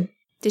a kid.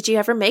 Did you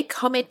ever make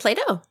homemade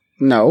Play-Doh?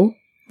 No.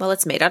 Well,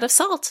 it's made out of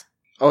salt.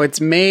 Oh,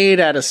 it's made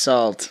out of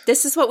salt.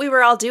 This is what we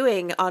were all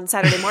doing on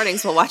Saturday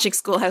mornings while watching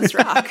Schoolhouse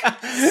Rock.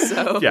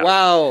 So. Yeah.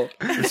 Wow.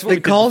 The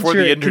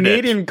culture,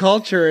 Canadian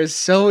culture is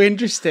so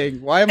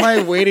interesting. Why am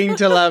I waiting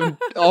till I'm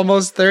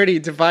almost 30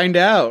 to find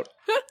out?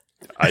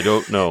 I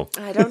don't know.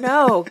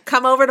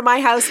 Come over to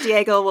my house,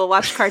 Diego. We'll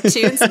watch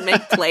cartoons and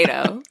make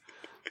Play-Doh.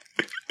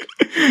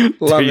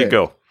 There you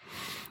go.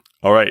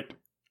 All right.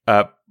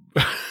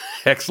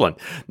 Excellent.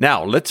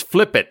 Now, let's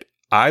flip it.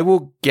 I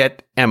will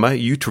get Emma,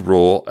 you to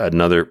roll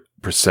another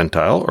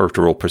percentile or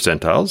to roll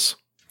percentiles.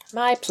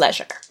 My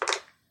pleasure.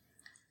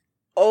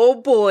 Oh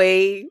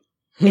boy.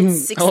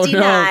 It's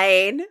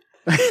 69.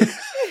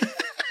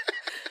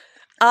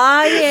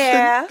 Oh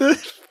yeah. The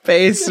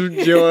face of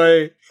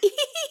joy.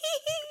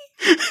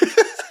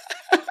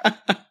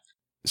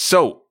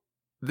 So,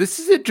 this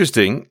is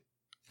interesting.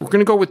 We're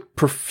going to go with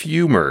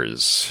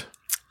perfumers.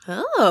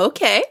 Oh,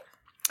 okay.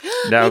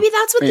 Now, maybe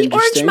that's what the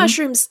orange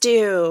mushrooms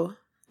do.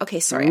 Okay,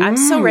 sorry. I'm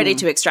so ready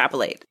to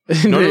extrapolate.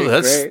 No,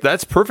 Great.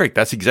 that's perfect.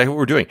 That's exactly what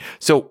we're doing.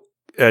 So,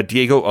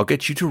 Diego, I'll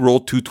get you to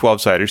roll 2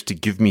 12-siders to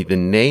give me the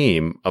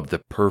name of the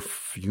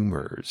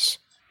perfumers.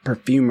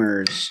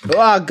 Perfumers.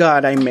 Oh,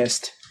 God, I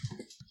missed.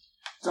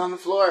 It's on the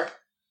floor.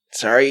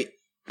 Sorry.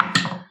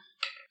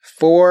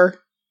 4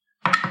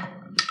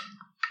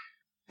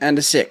 and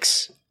a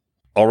 6.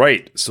 All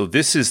right. So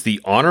this is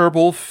the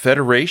Honorable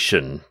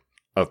Federation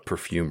of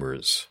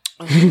Perfumers.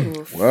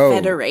 Ooh, Whoa.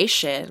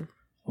 Federation.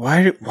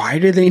 Why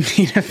do they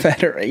need a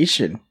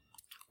federation?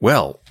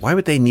 Well, why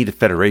would they need a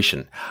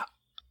federation?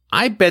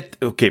 I bet,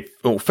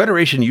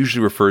 Federation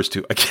usually refers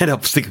to, I can't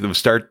help thinking of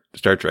Star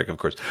Trek, of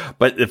course,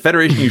 but the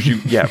Federation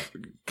usually,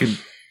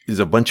 is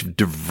a bunch of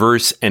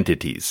diverse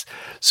entities.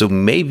 So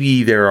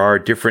maybe there are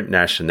different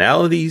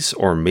nationalities,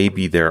 or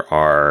maybe the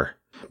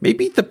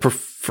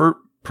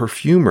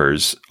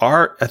perfumers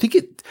are, I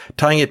think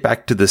tying it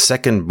back to the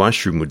second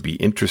mushroom would be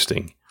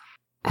interesting.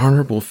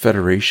 Honorable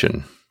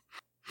Federation.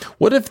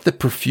 What if the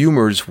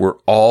perfumers were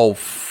all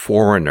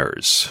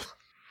foreigners?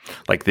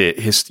 Like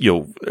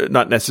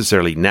not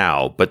necessarily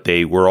now, but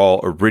they were all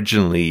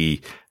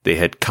originally, they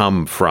had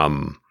come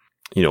from,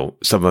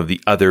 some of the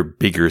other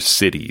bigger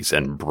cities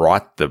and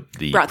brought the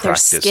their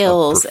practice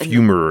skills of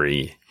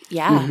perfumery.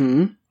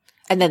 And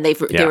then they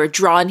were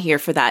drawn here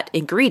for that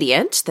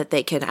ingredient that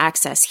they can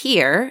access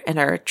here and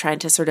are trying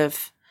to sort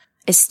of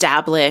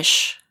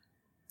establish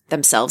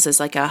themselves as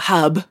like a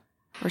hub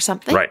or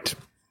something. Right.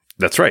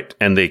 That's right.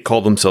 And they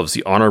call themselves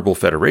the Honorable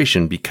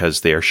Federation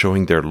because they are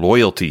showing their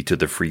loyalty to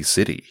the free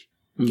city.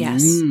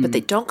 Yes, but they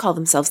don't call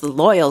themselves the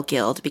Loyal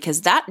Guild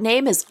because that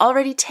name is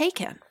already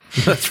taken.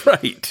 That's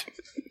right.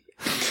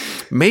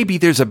 Maybe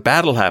there's a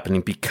battle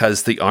happening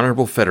because the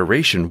Honorable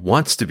Federation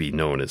wants to be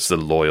known as the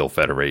Loyal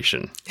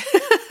Federation.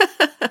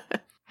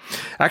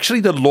 Actually,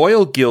 the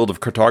Loyal Guild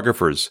of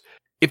Cartographers,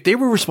 if they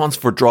were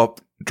responsible for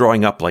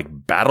drawing up like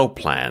battle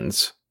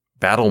plans,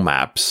 battle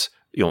maps,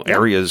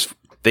 areas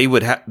they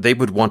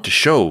would want to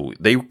show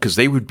because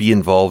they would be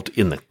involved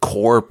in the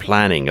core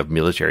planning of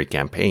military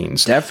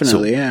campaigns.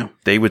 Definitely, so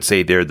they would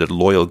say they're the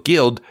Loyal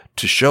Guild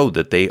to show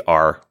that they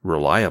are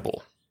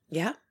reliable.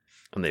 Yeah.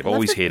 And they've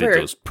always hated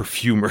those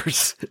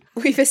perfumers.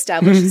 We've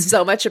established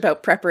so much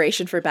about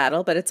preparation for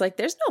battle, but it's like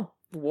there's no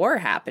war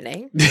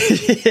happening.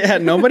 Yeah,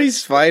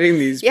 nobody's fighting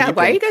these people. Yeah,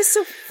 why are you guys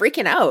so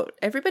freaking out?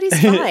 Everybody's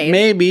fine.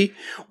 Maybe.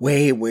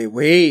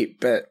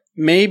 Wait. But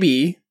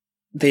maybe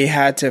they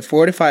had to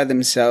fortify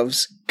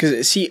themselves.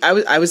 Because, see,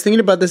 I was thinking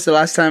about this the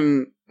last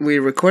time we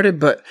recorded,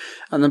 but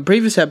on the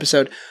previous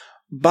episode.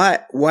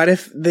 But what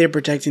if they're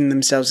protecting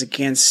themselves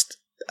against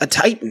a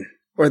Titan?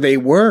 Or they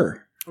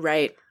were.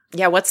 Right.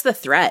 Yeah, what's the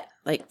threat?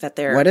 Like that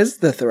they're... What is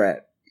the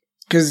threat?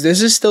 Because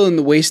this is still in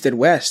the Wasted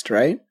West,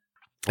 right?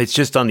 It's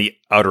just on the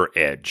outer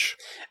edge.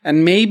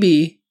 And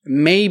maybe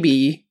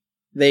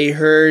they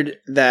heard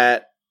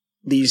that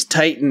these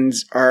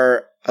Titans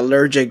are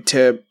allergic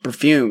to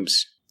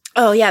perfumes.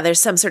 Oh, yeah,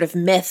 there's some sort of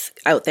myth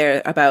out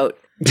there about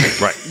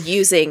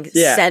using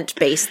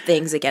scent-based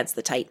things against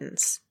the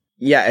Titans.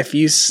 Yeah, if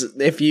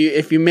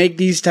you make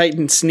these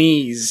Titans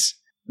sneeze,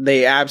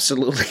 they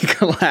absolutely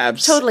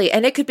collapse. Totally,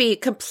 and it could be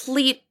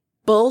complete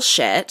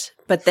bullshit,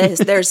 but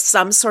there's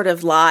some sort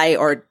of lie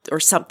or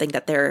something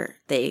that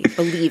they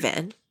believe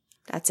in.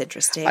 That's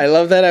interesting. I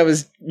love that I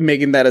was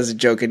making that as a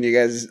joke, and you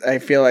guys, I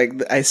feel like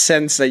I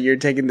sense that you're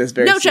taking this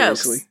very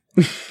seriously.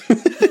 Jokes.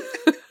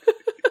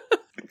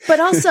 But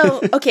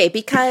also, okay,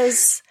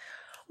 because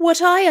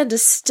what I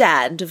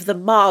understand of the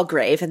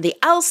Margrave and the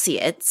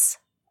Alciids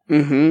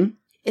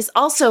is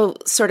also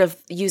sort of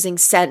using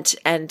scent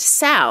and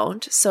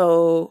sound,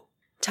 so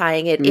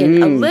tying it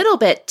in a little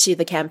bit to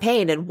the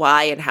campaign and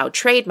why and how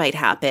trade might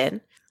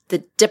happen.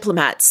 The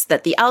diplomats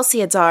that the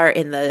Alciids are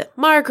in the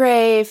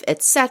Margrave,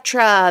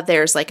 etc.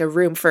 There's like a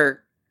room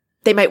for,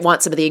 they might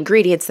want some of the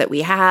ingredients that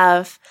we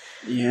have.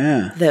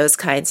 Yeah. Those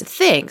kinds of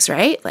things,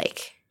 right?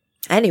 Like,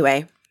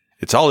 anyway.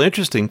 It's all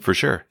interesting for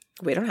sure.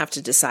 We don't have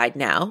to decide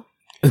now.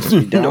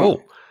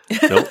 No.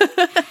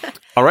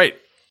 All right.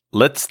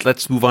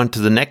 Let's move on to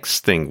the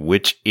next thing,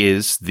 which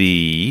is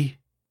a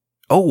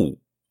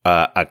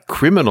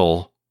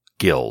criminal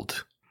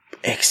guild.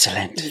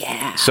 Excellent.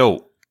 Yeah.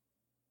 So,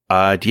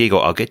 Diego,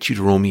 I'll get you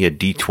to roll me a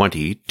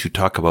D20 to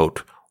talk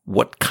about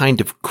what kind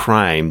of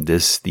crime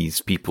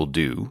these people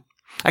do.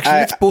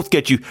 Actually,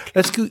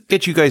 let's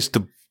get you guys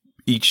to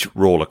each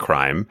roll a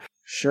crime.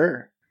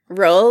 Sure.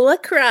 Roll a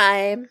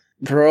crime.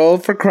 Roll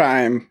for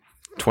crime.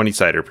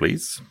 20-sider,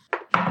 please.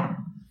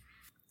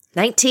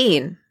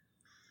 19.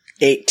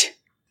 8.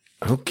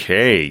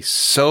 Okay,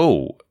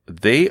 so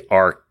they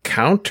are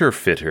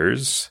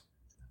counterfeiters.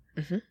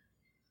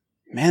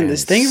 Man,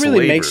 this thing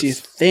really makes you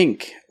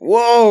think.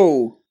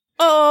 Whoa!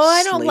 Oh,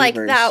 I don't like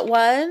that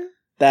one.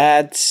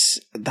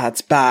 That's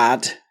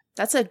bad.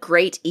 That's a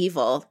great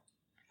evil.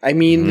 I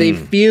mean,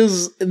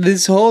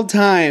 this whole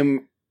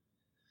time,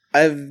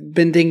 I've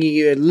been thinking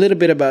a little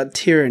bit about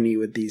tyranny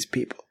with these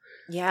people.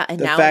 Yeah, and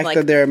the now fact I'm like,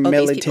 that they're these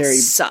military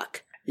people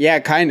suck. Yeah,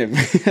 kind of.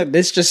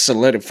 This just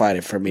solidified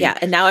it for me. Yeah,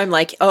 and now I'm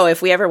like,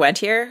 if we ever went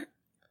here,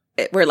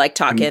 we're like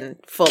talking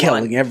full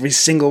Killing on every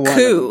single one.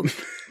 coup.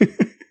 Of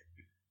them.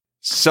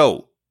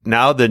 So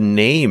now the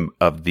name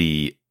of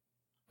the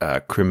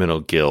criminal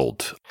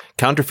guild: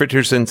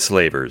 Counterfeiters and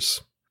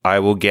Slavers. I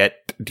will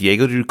get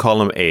Diego to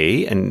call him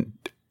A, and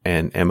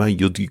Emma,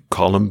 you'll do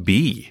call him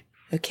B.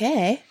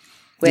 Okay.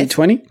 With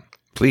D20?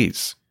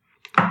 Please.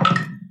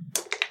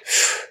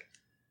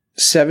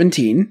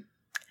 17.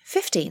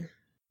 15.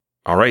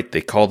 All right.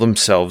 They call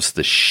themselves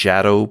the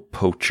Shadow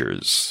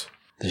Poachers.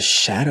 The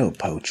Shadow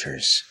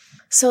Poachers.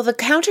 So the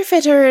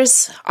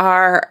counterfeiters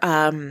are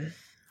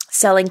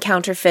selling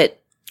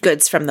counterfeit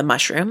goods from the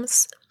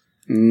mushrooms.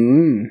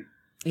 Mm.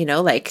 You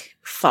know, like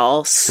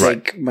false,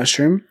 Fake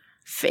mushroom?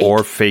 fake.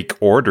 Or fake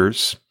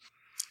orders.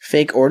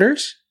 Fake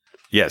orders?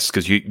 Yes,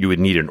 because you would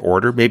need an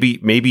order.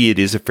 Maybe it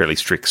is a fairly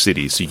strict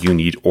city, so you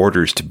need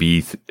orders to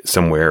be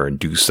somewhere and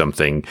do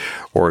something.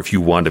 Or if you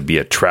want to be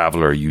a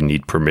traveler, you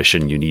need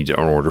permission. You need an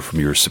order from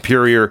your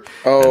superior.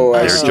 Oh, and I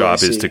their see, job I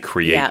is see. to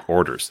create Yeah.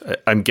 orders.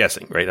 I'm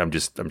guessing, right? I'm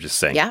just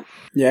saying. Yeah.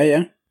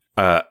 Yeah.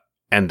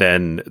 And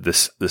then the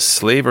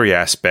slavery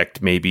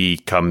aspect maybe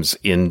comes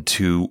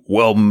into,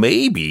 well,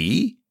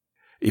 maybe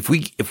if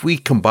we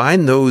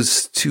combine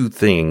those two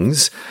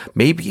things,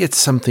 maybe it's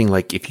something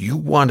like if you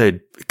want to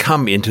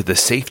come into the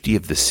safety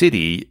of the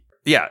city,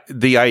 yeah,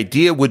 the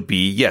idea would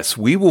be, yes,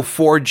 we will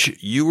forge,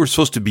 you were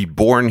supposed to be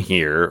born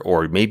here,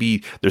 or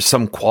maybe there's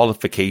some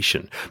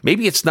qualification.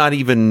 Maybe it's not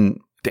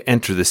even to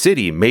enter the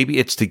city. Maybe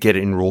it's to get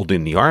enrolled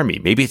in the army.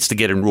 Maybe it's to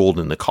get enrolled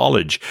in the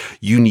college.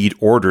 You need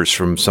orders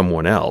from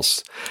someone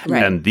else.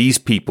 Right. And these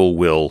people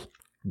will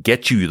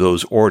get you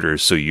those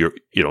orders. So you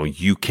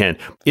can,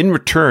 in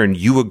return,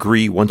 you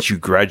agree once you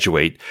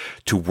graduate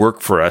to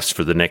work for us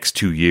for the next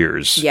 2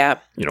 years. Yeah.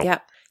 You know. Yeah.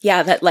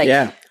 Yeah. That like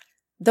Yeah.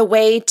 the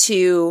way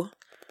to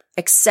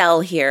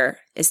excel here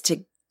is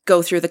to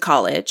go through the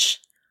college,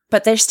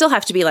 but there still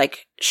have to be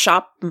like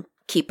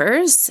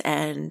shopkeepers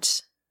and,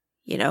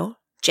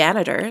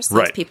 janitors. Those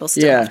Right. people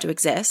still Yeah. have to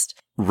exist.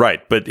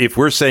 Right. But if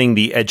we're saying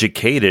the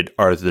educated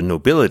are the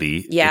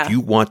nobility, Yeah. if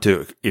you want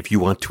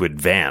to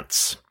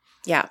advance,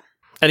 Yeah.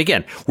 and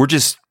again, we're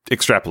just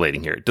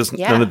extrapolating here. It doesn't,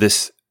 Yeah. none of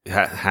this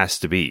has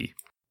to be.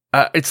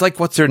 It's like,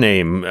 what's her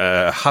name?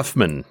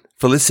 Huffman,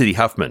 Felicity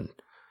Huffman,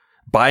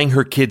 buying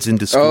her kids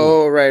into school.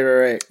 Oh,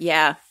 right.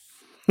 Yeah.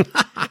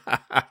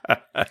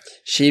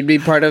 She'd be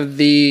part of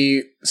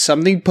the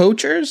something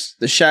poachers?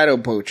 The Shadow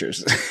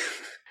Poachers.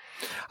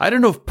 I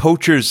don't know if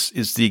poachers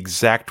is the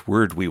exact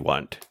word we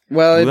want.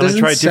 Well, Do it we wanna doesn't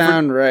try a different-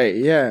 sound right.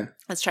 Yeah.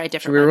 Let's try a Should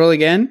different we one. roll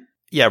again?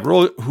 Yeah,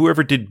 roll.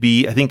 Whoever did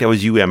B, I think that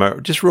was you,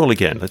 Emma. Just roll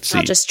again. Let's see.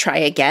 I'll just try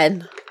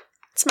again.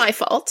 It's my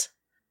fault.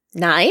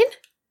 9?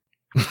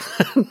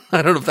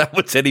 I don't know if that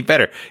one's any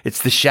better.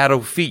 It's the Shadow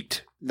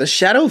Feet. The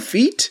Shadow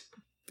Feet?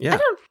 Yeah,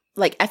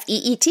 Like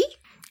FEET?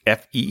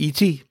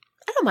 Feet.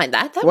 I don't mind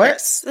that. That What?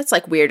 works. That's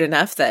like weird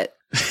enough that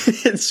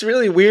It's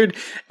really weird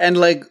and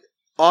like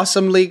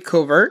awesomely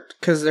covert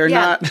because they're Yeah.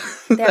 not.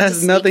 They that have to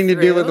has nothing to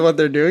sneak do with through. what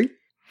they're doing.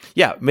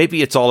 Yeah,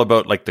 maybe it's all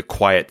about like the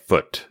quiet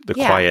foot, the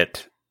Yeah.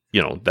 quiet,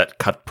 that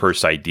cut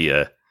purse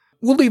idea.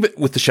 We'll leave it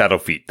with the Shadow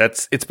Feet.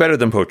 It's better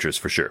than poachers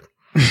for sure.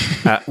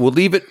 We'll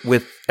leave it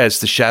as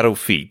the Shadow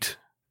Feet,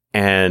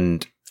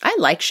 and I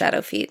like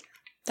Shadow Feet.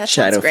 That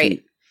Shadow sounds great.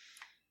 Feet.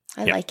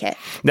 I Yeah. like it.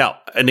 now,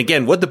 and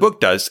again, what the book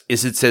does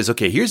is it says,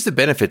 okay, here's the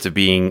benefits of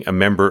being a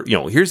member.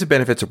 Here's the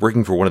benefits of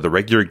working for one of the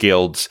regular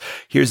guilds.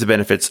 Here's the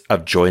benefits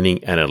of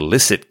joining an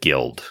illicit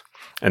guild,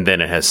 and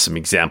then it has some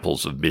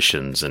examples of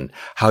missions and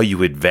how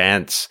you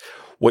advance,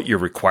 what you're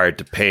required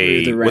to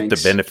pay, Through the what the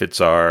ranks.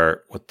 benefits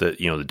are, what the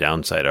the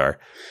downside are.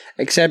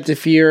 Except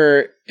if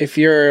you're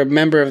a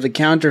member of the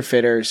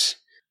counterfeiters,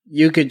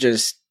 you could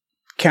just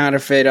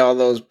counterfeit all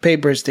those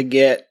papers to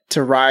get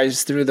to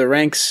rise through the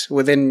ranks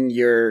within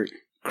your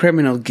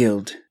criminal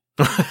guild.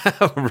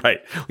 Right.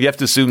 We have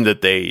to assume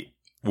that they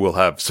will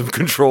have some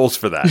controls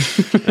for that.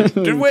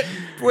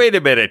 Wait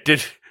a minute.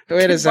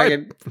 Wait a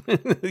second.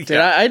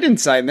 I didn't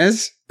sign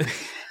this.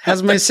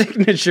 Has my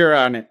signature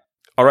on it.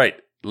 All right.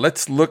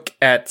 Let's look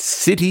at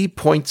city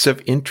points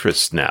of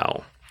interest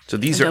now. So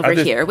these And are over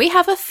other here we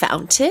have a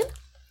fountain.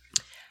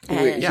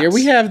 And Here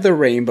we have the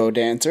Rainbow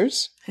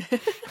Dancers.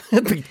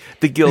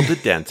 the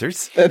Gilded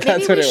Dancers. That's Maybe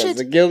what we it was. should-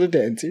 The Gilded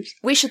Dancers.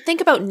 we should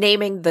think about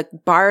naming the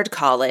Bard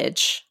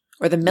College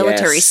or the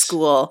military Yes.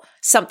 school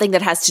something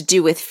that has to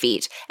do with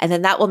feet. And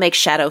then that will make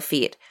Shadow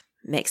Feet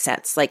make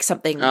sense. Like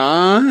something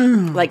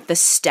like the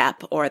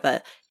step or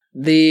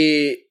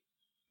the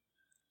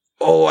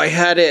I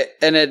had it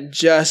and it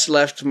just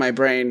left my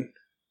brain.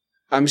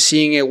 I'm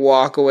seeing it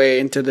walk away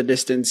into the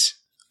distance.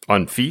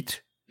 On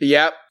feet.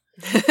 Yep.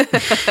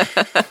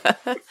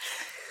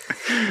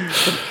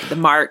 the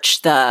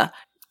march,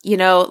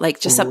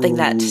 just something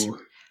that Ooh.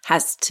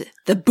 has to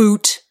the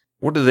boot.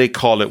 What do they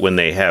call it when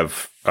they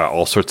have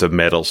all sorts of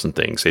medals and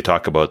things? They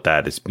talk about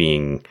that as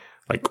being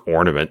like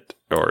ornament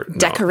or no, not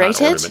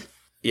Decorated? ornament.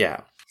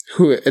 Yeah.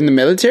 Who in the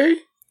military?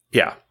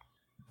 Yeah.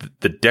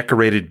 The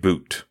decorated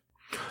boot.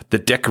 The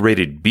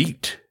decorated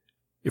beat,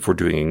 if we're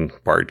doing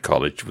Bard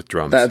College with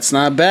drums. That's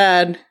not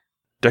bad.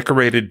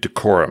 Decorated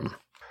decorum.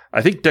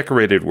 I think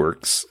decorated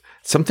works.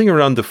 Something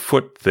around the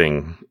foot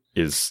thing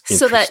is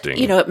So that,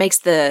 interesting. it makes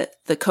the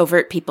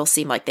covert people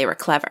seem like they were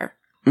clever.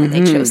 And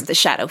they chose the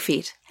shadow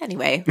feet.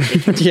 Anyway.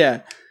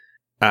 Yeah.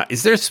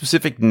 Is there a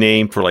specific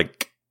name for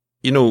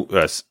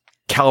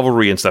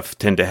cavalry and stuff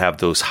tend to have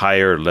those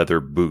higher leather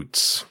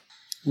boots?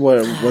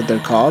 What they're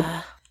called?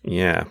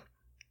 Yeah.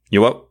 You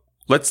know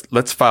what?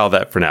 Let's file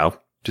that for now,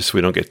 just so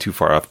we don't get too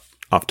far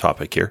off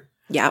topic here.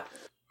 Yep.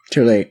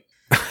 Too late.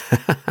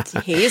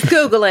 He's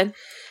Googling.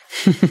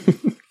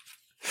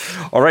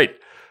 All right.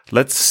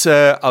 Let's,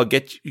 I'll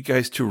get you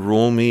guys to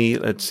roll me.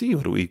 Let's see,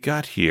 what do we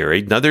got here?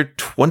 Another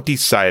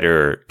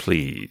 20-sider,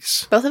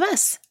 please. Both of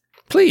us.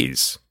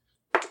 Please.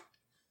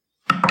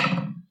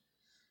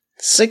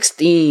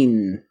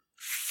 16.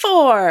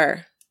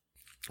 4.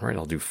 All right,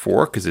 I'll do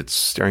 4 because it's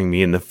staring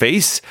me in the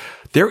face.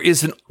 There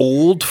is an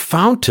old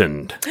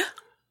fountain.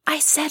 I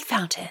said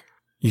fountain.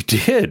 You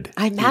did.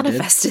 I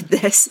manifested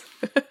this.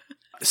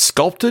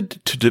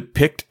 Sculpted to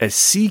depict a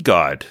sea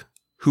god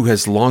who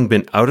has long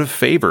been out of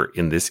favor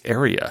in this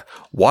area.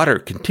 Water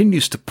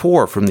continues to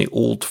pour from the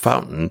old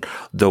fountain,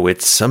 though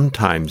it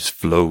sometimes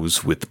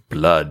flows with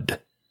blood.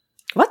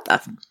 What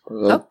the?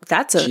 Oh,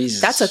 that's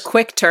a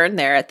quick turn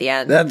there at the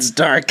end. That's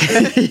dark.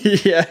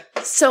 Yeah.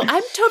 So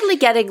I'm totally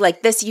getting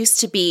like this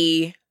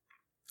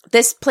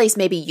place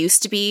maybe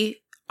used to be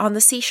on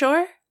the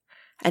seashore.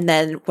 And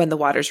then when the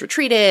waters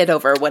retreated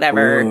over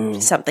whatever,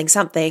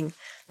 something,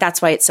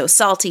 that's why it's so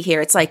salty here.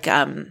 It's like,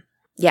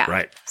 yeah.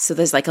 Right. So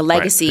there's like a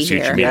legacy I see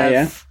what you here mean.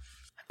 of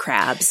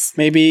crabs.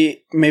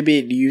 Maybe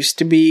it used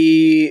to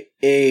be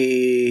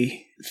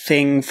a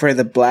thing for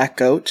the black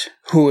goat,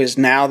 who is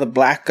now the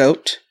black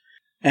goat.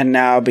 And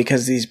now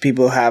because these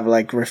people have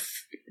like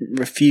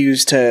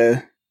refused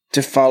to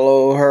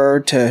follow her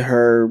to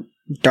her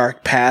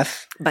dark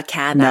path,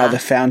 Bacana. now the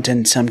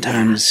fountain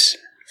sometimes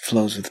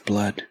flows with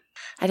blood.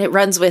 And it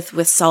runs with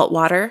salt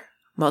water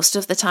most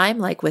of the time,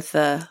 like with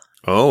the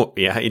Oh,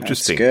 yeah,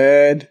 interesting. That's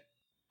good.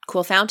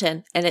 cool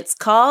fountain. And it's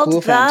called Cool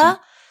the fountain.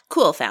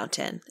 Cool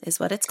Fountain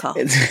is what it's called.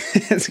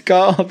 It's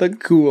called the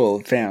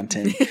Cool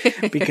Fountain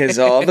because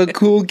all the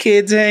cool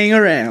kids hang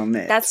around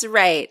it. That's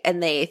right.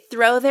 And they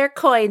throw their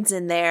coins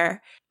in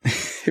there.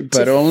 But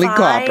to only find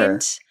copper.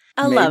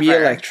 A Maybe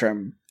lover.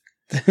 electrum.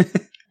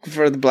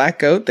 For the black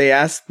goat, they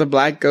asked the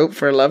black goat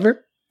for a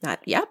lover.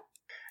 Yep.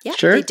 Yeah,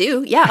 Sure. they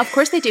do. Yeah, of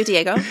course they do,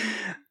 Diego.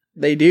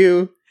 They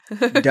do.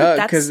 Duh,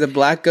 That's- because the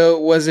black goat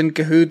was in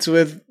cahoots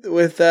with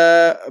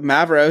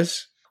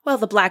Mavros. Well,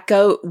 the black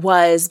goat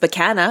was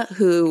Bacana,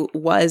 who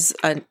was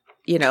the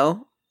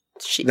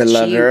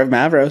lover of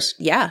Mavros.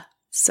 Yeah.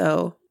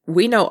 So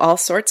we know all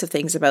sorts of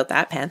things about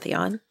that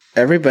pantheon.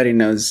 Everybody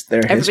knows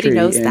their history. Everybody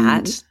knows and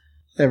that.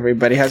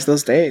 Everybody has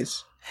those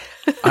days.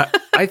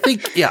 I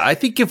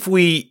think if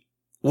we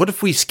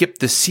skipped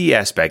the sea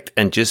aspect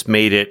and just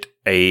made it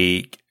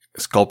a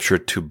sculpture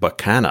to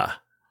Bacana.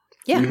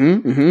 Yeah.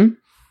 Mm-hmm.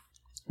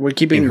 We're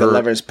keeping In the her-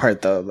 lover's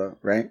part, though,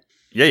 right?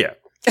 Yeah.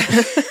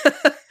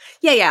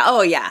 Yeah.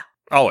 Oh, yeah.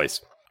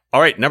 Always.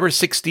 All right, number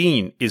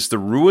 16 is the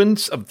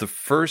ruins of the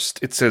first,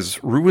 it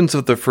says ruins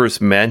of the first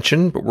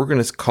mansion, but we're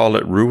going to call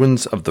it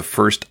ruins of the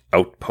first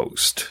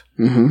outpost.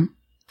 Mm-hmm.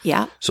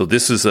 Yeah. So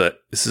this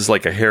is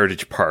like a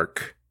heritage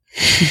park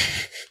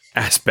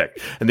aspect.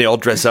 And they all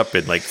dress up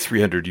in like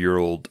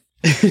 300-year-old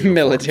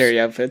Military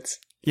outfits.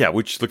 Yeah,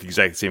 which look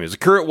exactly the same as the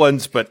current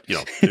ones, but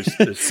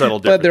there's subtle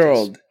differences. But they're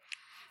old.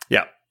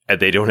 Yeah, and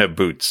they don't have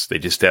boots; they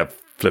just have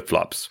flip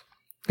flops.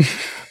 It's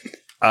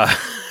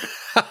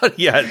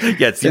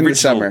the In the original-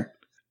 summer.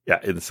 Yeah,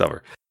 in the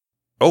summer.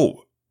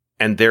 Oh,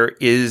 and there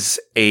is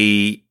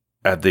the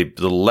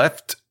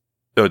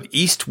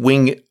east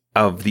wing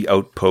of the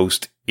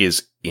outpost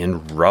is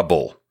in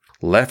rubble,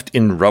 left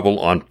in rubble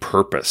on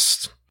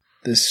purpose.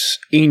 This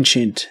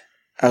ancient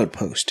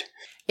outpost.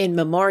 In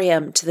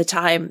memoriam to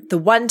the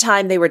one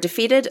time they were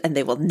defeated, and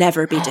they will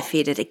never be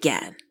defeated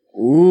again.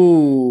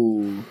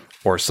 Ooh.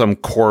 Or some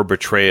core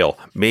betrayal.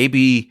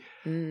 Maybe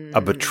a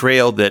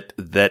betrayal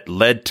that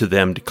led to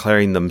them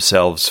declaring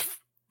themselves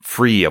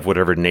free of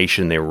whatever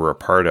nation they were a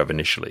part of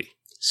initially.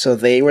 So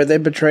they were the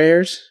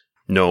betrayers?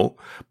 No,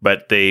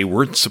 but they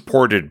weren't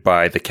supported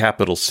by the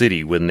capital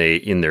city when they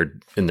in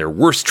their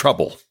worst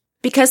trouble.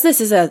 Because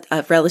this is a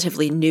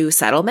relatively new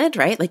settlement,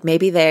 right? Like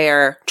maybe they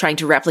are trying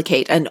to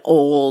replicate an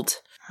old,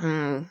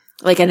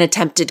 like an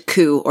attempted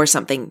coup or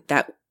something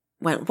that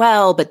went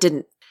well but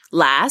didn't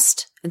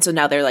last. And so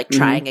now they're like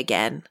trying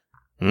again,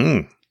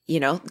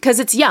 because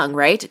it's young,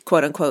 right?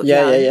 Quote unquote.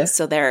 Yeah, young. yeah.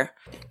 So they're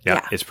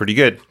Yeah, it's pretty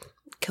good.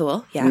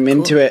 cool. Yeah. I'm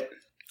into it.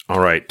 All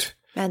right.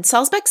 Man,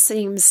 Salzbeck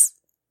seems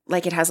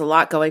like it has a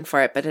lot going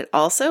for it, but it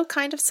also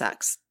kind of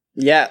sucks.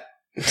 Yeah.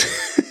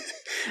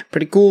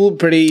 Pretty cool,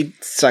 pretty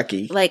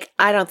sucky. Like,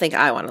 I don't think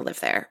I want to live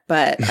there,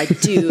 but I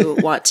do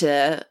want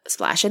to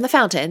splash in the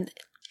fountain.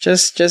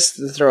 Just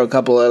throw a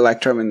couple of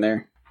Electrum in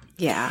there.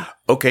 Yeah.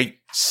 Okay,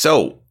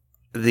 so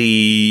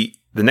the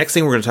next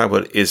thing we're going to talk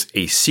about is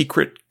a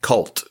secret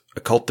cult,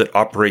 a cult that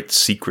operates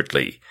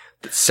secretly,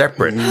 that's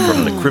separate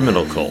from the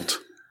criminal cult.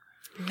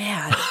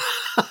 Man.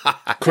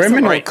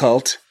 Criminal Right.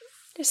 cult.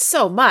 There's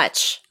so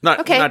much.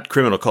 Not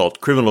criminal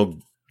cult, criminal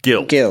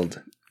guild.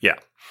 Guild. Yeah.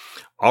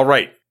 All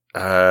right.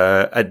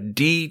 A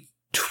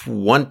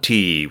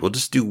D20. We'll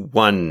just do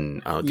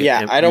one. I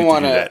don't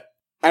want to.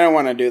 I don't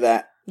want to do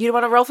that. You don't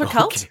want to roll for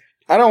cult? Okay.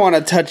 I don't want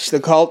to touch the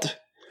cult.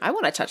 I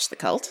want to touch the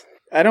cult.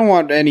 I don't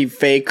want any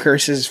fake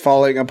curses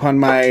falling upon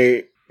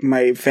my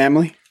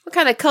family. What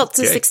kind of cult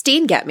does Okay.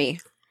 16 get me?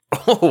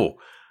 Oh,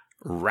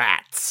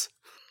 rats.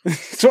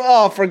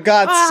 So, for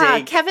God's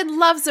sake. Kevin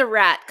loves a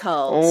rat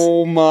cult.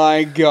 Oh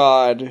my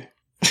God.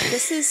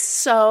 This is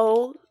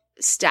so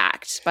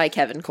stacked by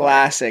Kevin Cole.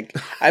 Classic.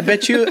 I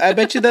bet you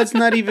that's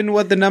not even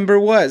what the number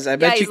was. I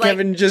bet you he's like-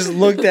 Kevin just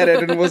looked at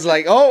it and was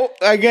like, "Oh,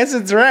 I guess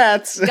it's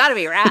rats." Gotta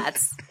be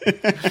rats.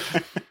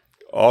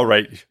 All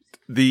right.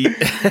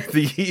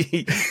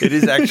 It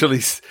is actually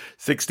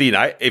 16.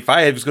 If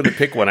I was going to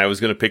pick one, I was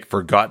going to pick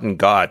Forgotten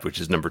God, which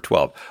is number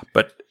 12.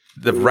 But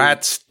the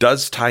rats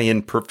does tie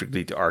in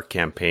perfectly to our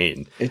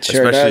campaign. It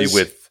sure especially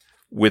does.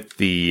 with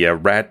the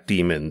rat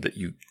demon that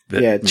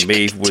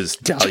Maeve was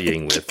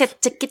dallying with.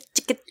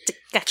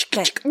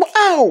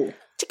 Wow.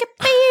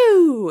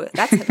 Chicka-pew.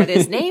 That's what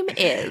his name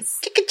is.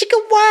 Chicka chicka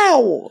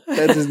wow.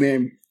 That's his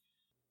name.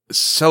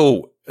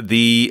 So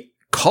the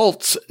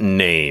cult's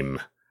name.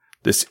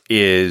 This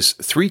is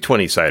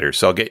 320 cider.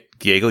 So I'll get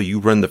Diego. You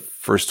run the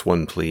first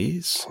one,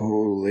 please.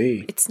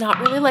 Holy. It's not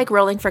really like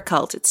rolling for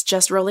cult. It's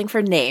just rolling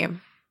for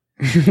name.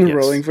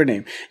 Rolling for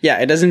name. Yeah,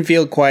 it doesn't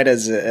feel quite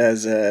as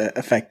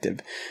effective.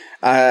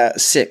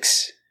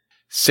 6.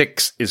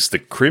 6 is the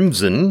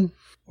Crimson.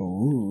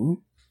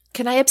 Ooh.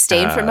 Can I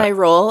abstain from my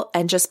roll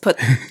and just put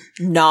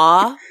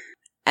Gnaw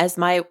as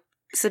my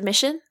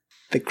submission?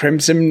 The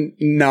Crimson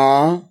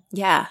Gnaw.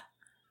 Yeah.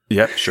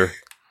 Yeah, sure.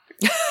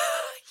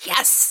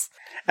 Yes.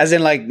 As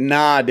in like,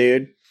 nah,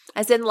 dude.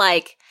 As in,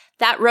 like,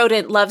 that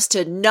rodent loves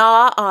to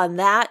gnaw on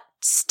that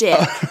stick.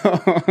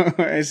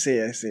 I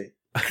see.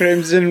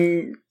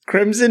 Crimson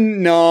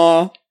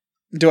Gnaw.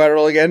 Do I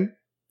roll again?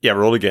 Yeah,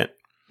 roll again.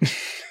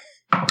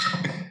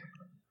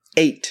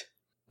 8.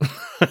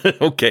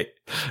 Okay.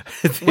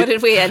 What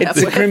did we end up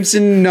It's a with?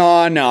 Crimson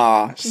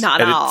Gnaw.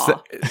 Not And all.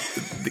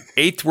 the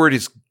 8th word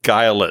is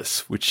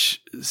guileless,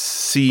 which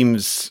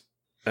seems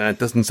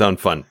doesn't sound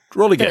fun.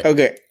 Roll again.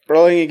 Okay,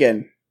 rolling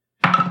again.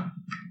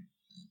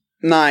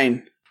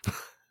 9.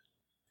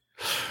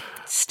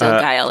 Still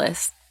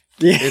guileless.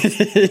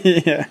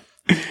 Yeah.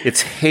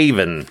 It's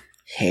Haven.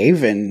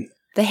 Haven.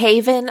 The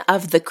haven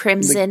of the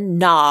crimson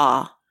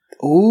gnaw.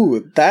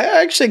 Ooh,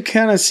 that actually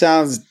kind of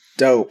sounds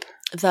dope.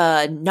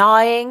 The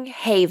gnawing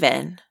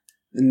haven.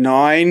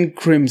 9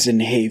 Crimson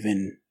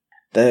Haven.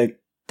 The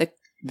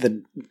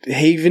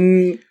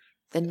Haven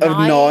The of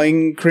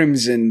Gnawing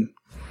Crimson.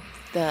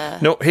 The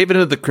No, Haven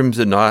of the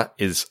Crimson Knot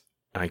is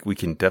we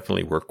can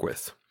definitely work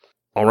with.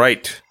 All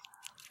right.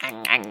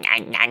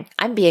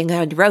 I'm being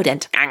a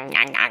rodent. You All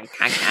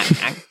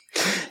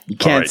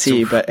can't right,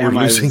 see, so but we're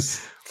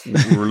Emma's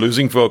we're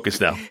losing focus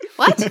now.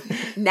 What?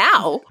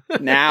 Now?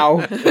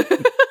 now.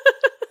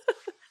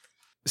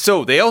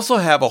 So they also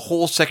have a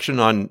whole section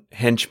on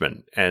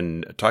henchmen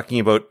and talking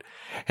about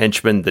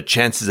henchmen, the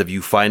chances of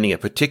you finding a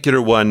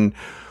particular one,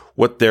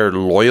 what their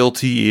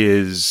loyalty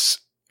is,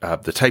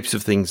 the types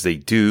of things they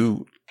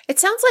do. It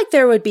sounds like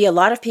there would be a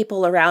lot of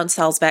people around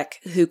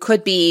Salzbeck who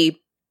could be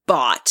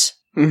bought.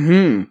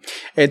 Mm-hmm.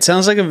 It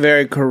sounds like a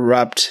very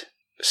corrupt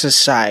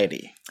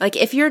society. Like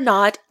if you're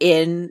not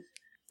one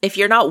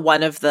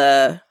of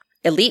the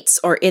elites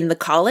or in the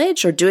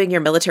college or doing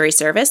your military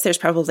service, there's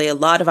probably a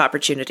lot of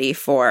opportunity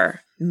for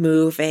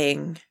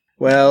moving.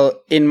 Well,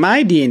 in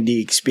my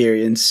D&D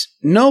experience,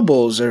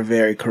 nobles are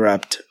very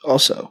corrupt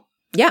also.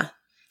 Yeah.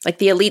 Like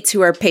the elites who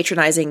are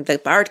patronizing the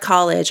Bard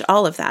College,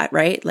 all of that,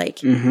 right? Like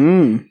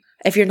Mm-hmm.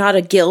 if you're not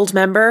a guild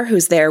member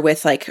who's there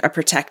with like a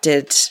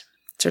protected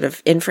sort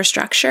of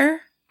infrastructure,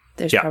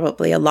 there's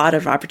probably a lot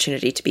of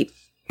opportunity to be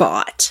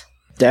bought.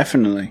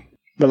 Definitely.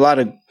 But a lot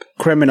of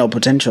criminal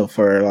potential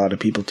for a lot of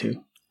people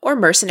too. Or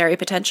mercenary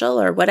potential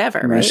or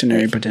whatever,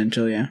 Mercenary right?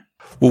 potential, yeah.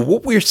 Well,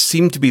 what we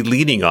seem to be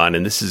leaning on,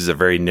 and this is a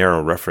very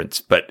narrow reference,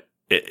 but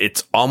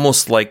it's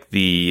almost like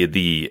the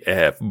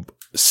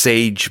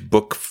Sage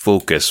book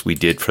focus we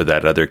did for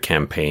that other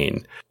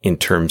campaign in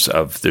terms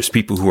of there's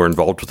people who are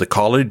involved with the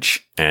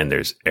college and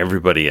there's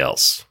everybody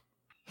else.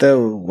 The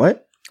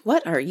what?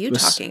 What are you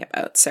talking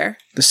about, sir?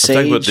 The I'm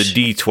talking about the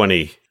Sage.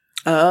 D20.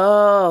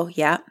 Oh,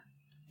 yeah.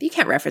 You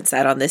can't reference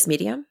that on this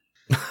medium.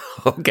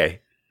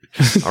 Okay.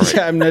 All right.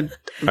 Yeah, I'm not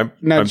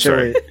I'm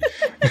sure. sorry.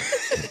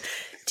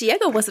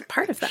 Diego wasn't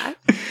part of that.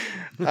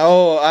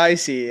 Oh, I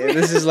see.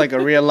 This is like a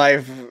real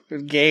life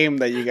game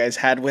that you guys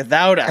had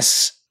without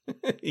us.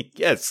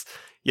 Yes.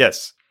 We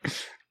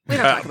don't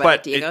talk about but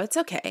it, Diego. It's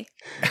okay.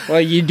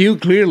 Well, you do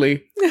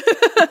clearly.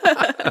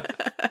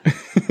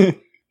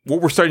 What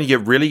we're starting to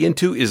get really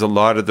into is a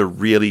lot of the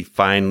really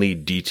finely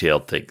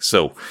detailed things.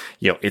 So,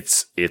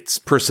 it's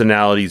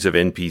personalities of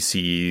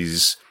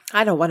NPCs.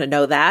 I don't want to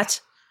know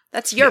that.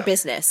 That's your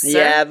business, sir.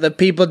 Yeah, the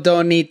people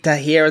don't need to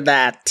hear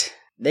that.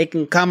 They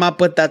can come up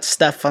with that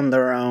stuff on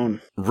their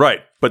own.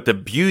 Right. But the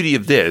beauty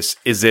of this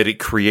is that it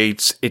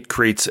creates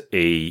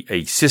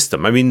a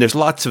system. I mean, there's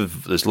lots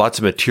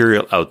of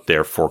material out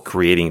there for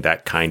creating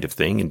that kind of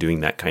thing and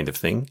doing that kind of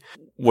thing.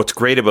 What's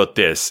great about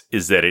this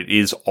is that it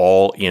is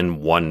all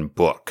in one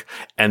book.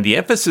 And the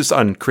emphasis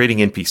on creating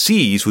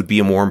NPCs would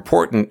be more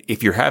important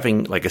if you're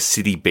having like a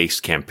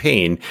city-based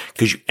campaign,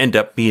 because you end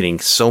up meeting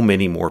so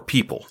many more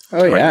people.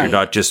 Oh, yeah. You're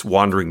not just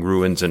wandering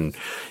ruins, and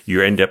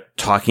you end up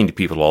talking to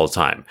people all the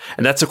time.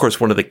 And that's, of course,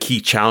 one of the key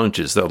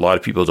challenges that a lot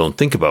of people don't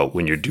think about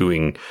when you're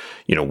doing,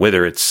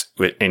 whether it's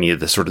with any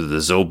of the sort of the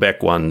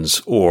Zobek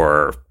ones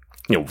or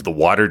the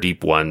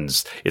Waterdeep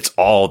ones. It's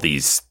all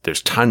these,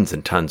 there's tons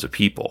and tons of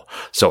people.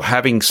 So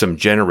having some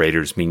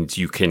generators means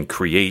you can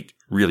create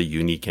really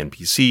unique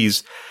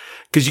NPCs,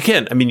 because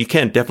you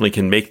definitely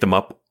can make them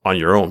up on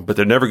your own, but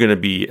they're never going to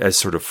be as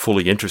sort of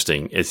fully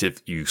interesting as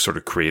if you sort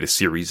of create a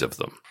series of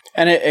them.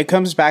 And it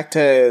comes back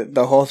to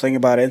the whole thing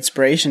about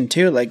inspiration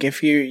too. Like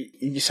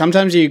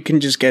sometimes you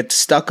can just get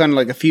stuck on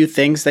like a few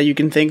things that you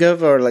can think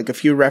of, or like a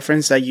few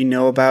references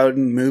that about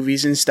in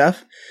movies and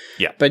stuff.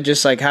 Yeah. But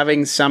just like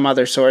having some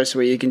other source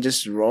where you can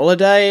just roll a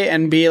die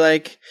and be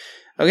like,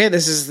 okay,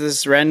 this is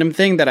this random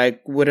thing that I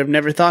would have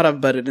never thought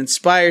of, but it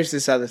inspires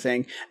this other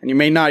thing. And you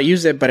may not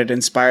use it, but it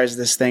inspires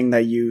this thing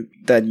that you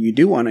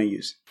do want to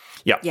use.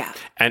 Yeah. Yeah.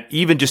 And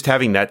even just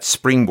having that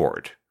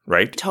springboard,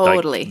 right?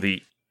 Totally.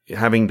 Like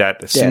having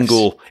that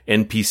single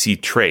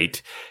NPC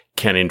trait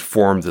can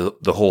inform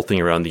the whole thing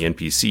around the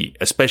NPC,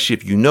 especially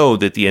if you know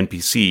that the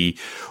NPC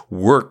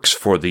works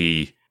for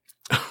the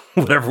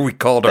whatever we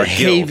called our guild.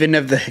 Haven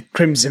of the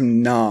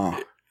Crimson Gnaw.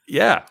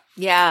 Yeah.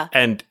 Yeah.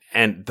 And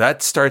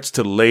that starts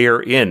to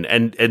layer in.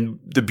 And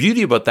the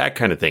beauty about that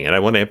kind of thing, and I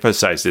want to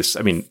emphasize this,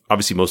 I mean,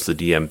 obviously most of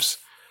the DMs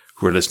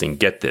who are listening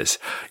get this,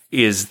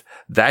 is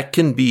that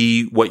can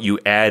be what you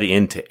add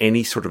into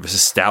any sort of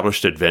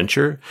established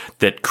adventure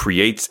that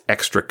creates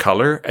extra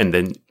color and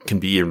then can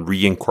be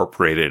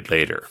reincorporated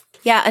later.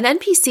 Yeah, an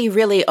NPC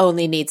really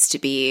only needs to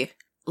be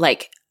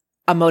like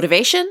a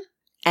motivation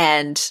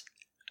and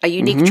a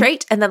unique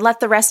trait, and then let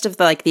the rest of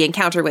the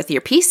encounter with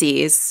your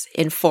PCs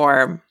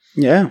inform.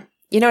 Yeah.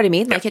 You know what I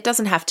mean? Like, it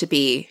doesn't have to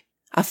be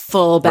a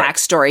full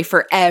backstory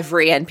for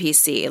every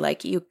NPC.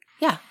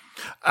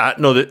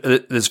 No,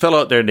 there's a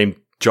fellow out there named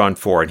John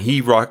Four, and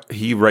he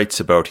writes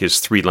about his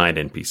 3-line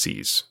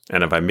NPCs.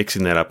 And if I'm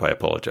mixing that up, I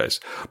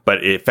apologize.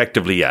 But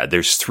effectively,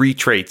 there's 3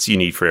 traits you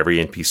need for every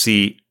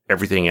NPC.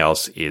 Everything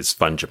else is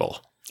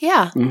fungible.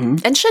 Yeah,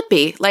 and should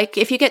be. Like,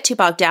 if you get too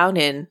bogged down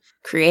in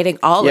creating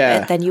all of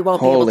it, then you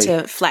won't be able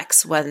to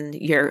flex when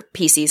your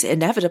PCs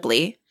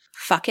inevitably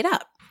fuck it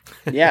up.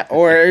 Yeah,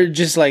 or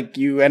just like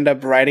you end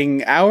up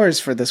writing hours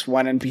for this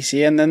one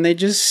NPC, and then they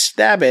just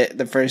stab it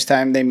the first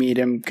time they meet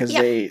him because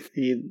he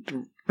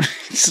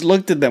just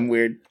looked at them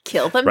weird.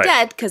 Kill them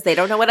dead because they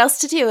don't know what else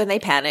to do and they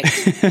panic.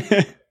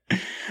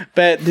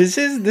 But this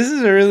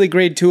is a really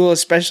great tool,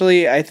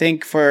 especially I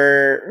think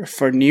for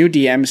new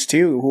DMs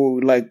too,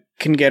 who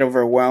can get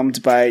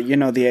overwhelmed by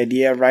the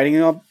idea of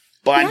writing a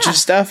bunch of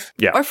stuff.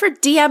 Yeah, or for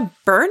DM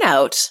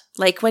burnout,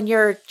 like when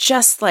you're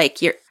just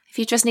if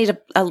you just need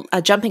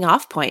a jumping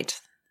off point.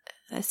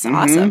 That's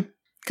awesome.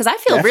 Because I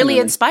feel really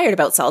inspired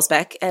about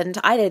Salzbeck, and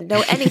I didn't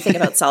know anything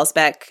about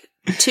Salzbeck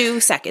 2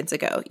 seconds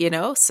ago,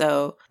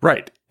 so.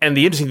 Right. And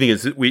the interesting thing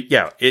is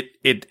that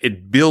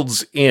it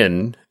builds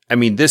in. I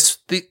mean,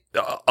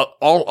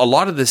 a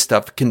lot of this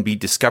stuff can be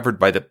discovered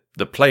by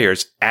the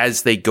players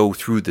as they go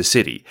through the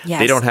city.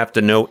 Yes. They don't have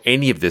to know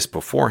any of this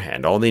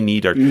beforehand. All they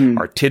need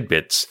are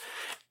tidbits.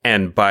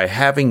 And by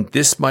having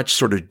this much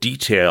sort of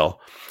detail,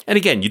 and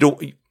again, you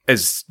don't,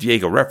 as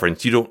Diego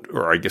referenced,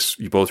 or I guess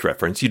you both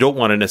referenced, you don't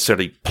want to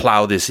necessarily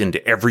plow this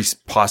into every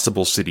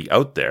possible city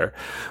out there,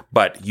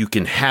 but you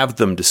can have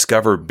them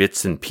discover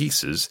bits and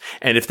pieces.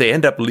 And if they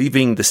end up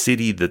leaving the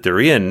city that they're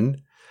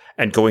in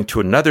and going to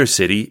another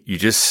city, you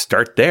just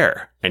start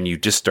there, and you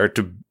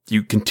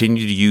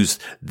continue to use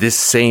this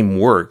same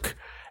work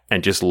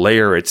and just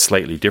layer it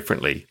slightly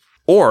differently.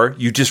 Or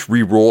you just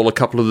re-roll a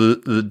couple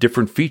of the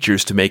different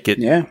features to make it,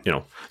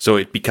 so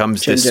it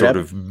becomes this sort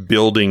of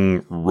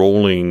building,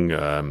 rolling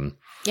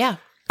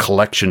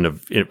collection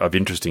of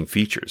interesting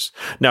features.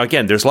 Now,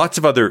 again, there's lots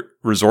of other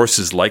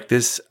resources like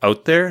this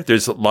out there.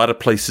 There's a lot of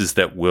places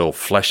that will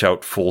flesh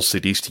out full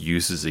cities to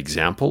use as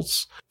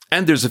examples.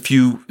 And there's a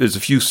few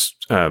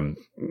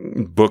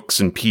books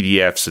and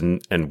PDFs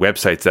and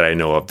websites that I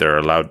know of that are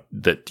allowed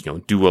that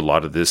do a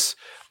lot of this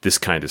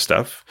kind of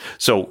stuff.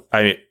 So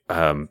I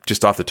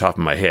just off the top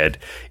of my head,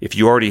 if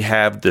you already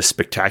have the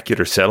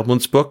Spectacular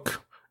Settlements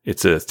book,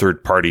 it's a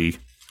third party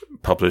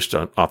published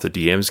off the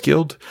DMs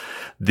Guild.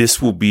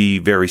 This will be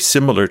very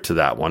similar to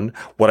that one.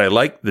 What I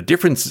like, the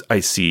difference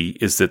I see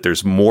is that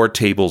there's more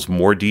tables,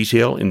 more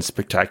detail in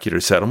Spectacular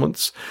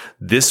Settlements.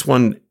 This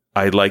one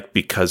I like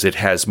because it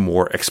has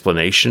more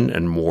explanation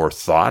and more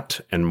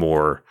thought and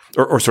more,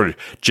 or sort of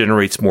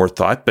generates more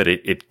thought, but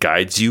it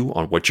guides you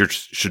on what you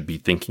should be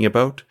thinking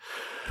about.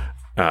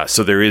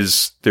 So there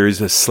is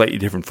a slightly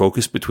different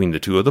focus between the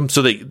two of them.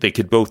 So they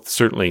could both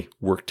certainly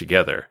work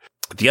together.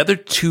 The other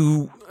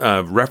two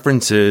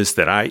references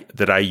that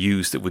I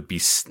use that would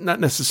be not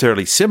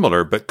necessarily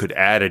similar, but could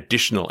add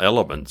additional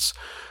elements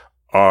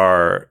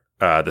are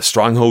the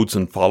Strongholds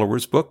and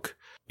Followers book.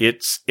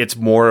 It's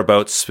more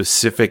about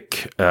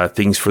specific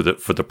things for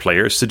the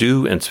players to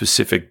do and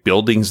specific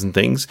buildings and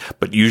things,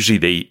 but usually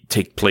they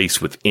take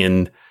place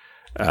within,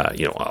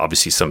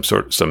 obviously some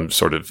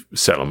sort of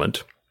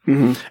settlement.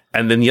 Mm-hmm.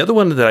 And then the other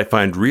one that I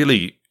find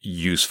really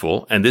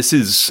useful, and this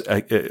is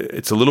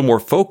it's a little more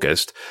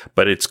focused,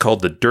 but it's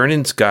called the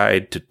Durnan's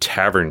Guide to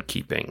Tavern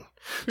Keeping.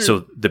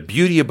 So the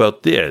beauty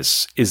about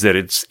this is that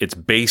it's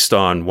based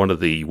on one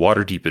of the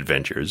Waterdeep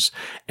adventures,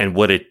 and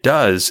what it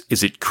does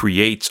is it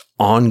creates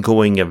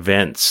ongoing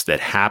events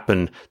that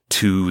happen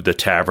to the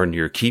tavern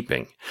you're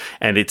keeping,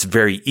 and it's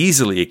very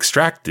easily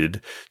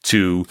extracted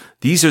to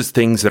these are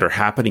things that are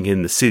happening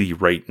in the city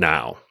right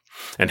now.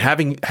 And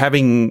having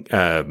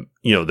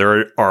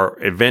there are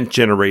event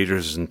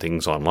generators and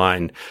things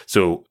online.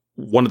 So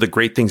one of the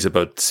great things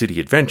about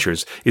City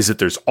Adventures is that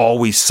there's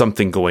always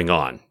something going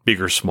on,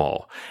 big or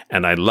small.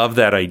 And I love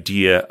that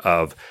idea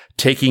of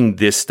taking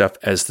this stuff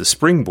as the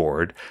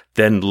springboard,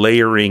 then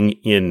layering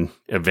in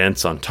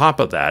events on top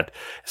of that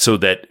so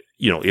that,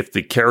 if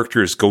the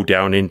characters go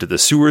down into the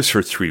sewers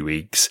for 3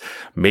 weeks,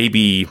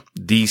 maybe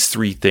these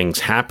 3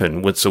 things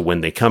happen. So when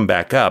they come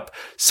back up,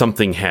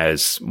 something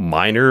has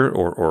minor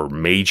or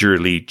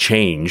majorly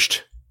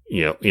changed,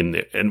 and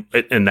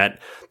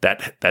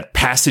that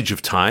passage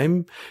of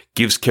time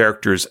gives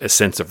characters a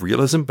sense of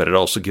realism, but it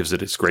also gives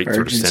it its great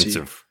urgency. Sort of sense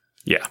of,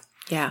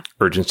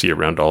 urgency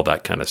around all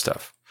that kind of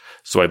stuff.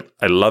 So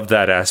I love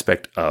that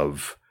aspect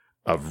of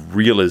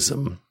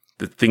realism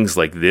that things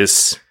like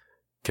this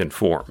can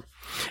form.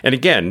 And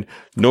again,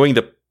 knowing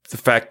the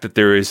fact that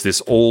there is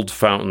this old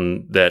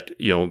fountain that,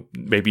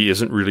 maybe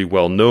isn't really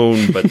well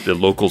known, but the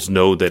locals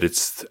know that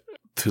it's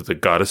to the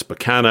goddess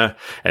Bacana,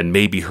 and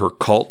maybe her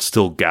cult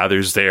still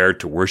gathers there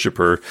to worship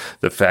her.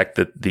 The fact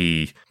that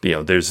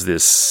there's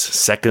this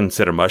second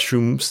set of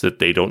mushrooms that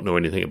they don't know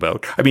anything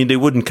about. I mean, they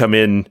wouldn't come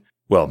in,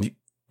 well,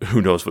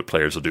 who knows what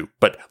players will do,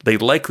 but they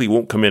likely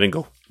won't come in and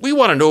go, we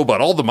want to know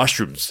about all the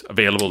mushrooms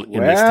available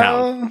in this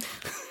town.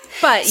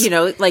 But,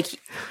 like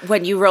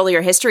when you roll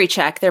your history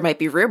check, there might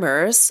be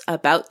rumors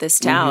about this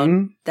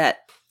town that...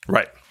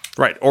 Right.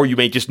 Or you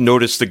may just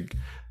notice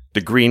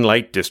the green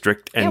light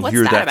district and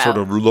hear that sort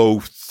of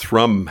low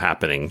thrum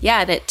happening.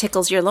 Yeah, and it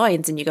tickles your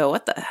loins and you go,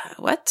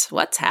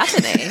 what's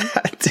happening?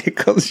 It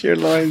tickles your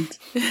loins.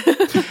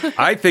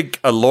 I think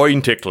a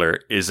loin tickler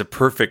is a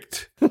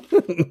perfect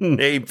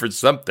name for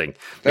something.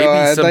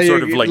 Maybe some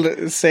sort of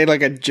like... Say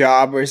like a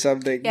job or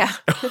something. Yeah.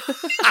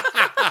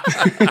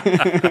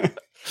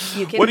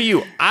 What are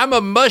you? I'm a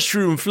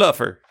mushroom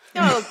fluffer.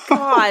 Oh,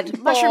 God.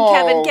 Mushroom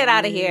Kevin, get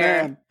out of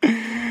here.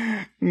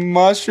 Man.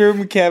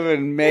 Mushroom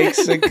Kevin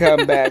makes a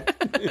comeback.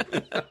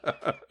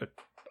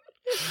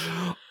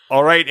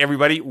 All right,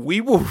 everybody. We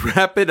will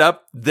wrap it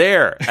up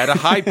there at a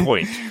high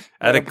point,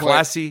 at a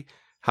classy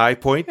high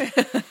point.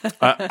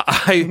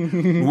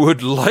 I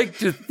would like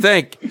to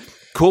thank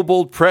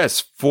Kobold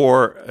Press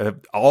for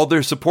all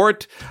their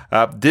support.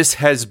 This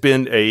has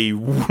been a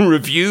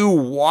review,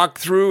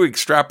 walkthrough,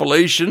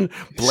 extrapolation,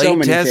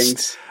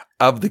 playtest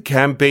of the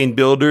Campaign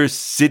Builder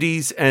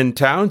Cities and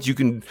Towns. You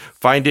can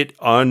find it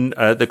on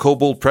the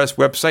Kobold Press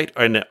website,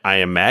 and I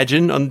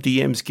imagine on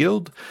DM's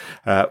Guild.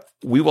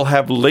 We will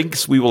have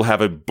links. We will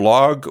have a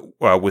blog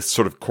with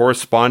sort of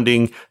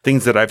corresponding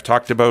things that I've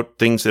talked about,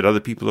 things that other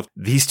people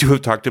these two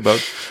have talked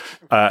about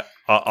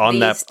on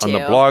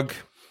the blog.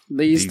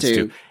 These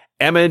two.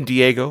 Emma and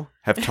Diego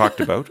have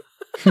talked about.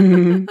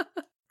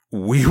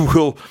 We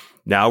will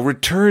now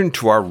return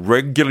to our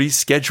regularly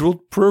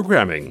scheduled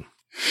programming.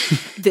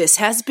 This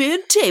has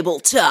been Table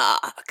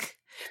Talk.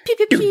 Pew,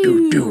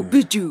 pew,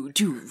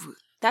 pew.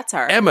 That's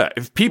our... Emma,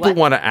 if people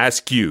want to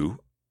ask you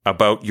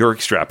about your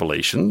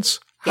extrapolations,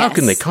 how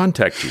can they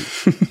contact you?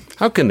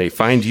 How can they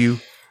find you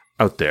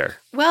out there?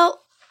 Well,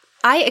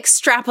 I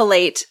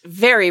extrapolate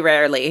very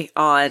rarely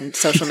on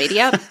social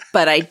media,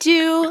 but I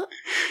do...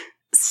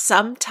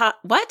 Sometimes,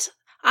 what?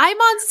 I'm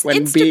on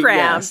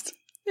Instagram.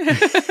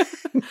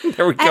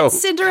 There we go. At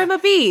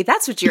Cinderemma B.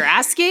 That's what you're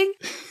asking?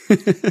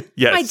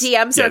 Yes. My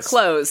DMs are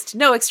closed.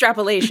 No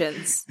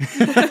extrapolations.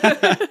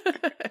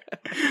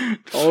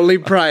 Only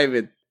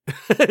private.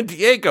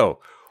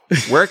 Diego,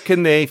 where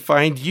can they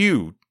find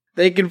you?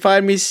 They can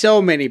find me so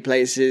many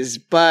places,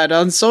 but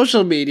on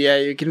social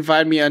media, you can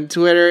find me on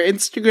Twitter,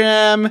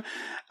 Instagram,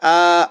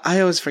 I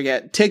always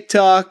forget,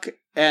 TikTok,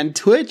 and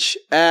Twitch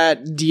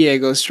at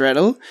Diego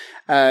Strettle.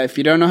 If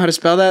you don't know how to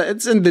spell that,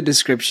 it's in the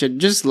description.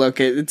 Just look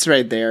it. It's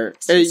right there.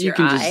 You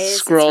can just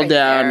scroll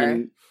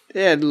down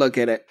and look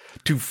at it.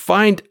 To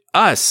find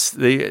us,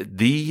 the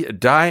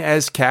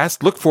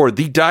Diascast. Look for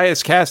the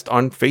Diascast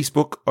on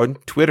Facebook, on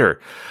Twitter,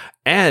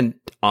 and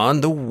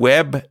on the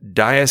web,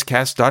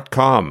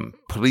 diascast.com.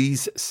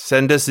 Please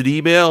send us an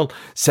email.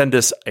 Send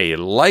us a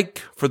like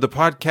for the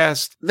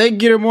podcast.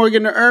 Thank you to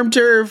Morgan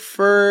Ermter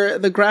for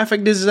the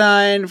graphic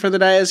design for the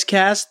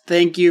Diascast.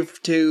 Thank you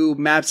to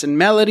Maps and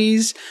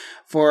Melodies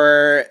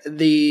for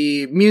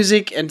the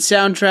music and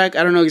soundtrack.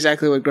 I don't know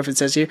exactly what Griffin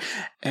says here,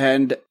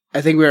 and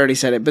I think we already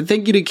said it, but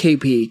thank you to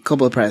KP,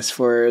 Coppola Press,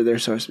 for their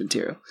source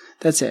material.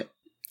 That's it.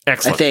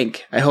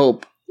 Excellent. I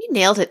hope. You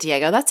nailed it,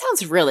 Diego. That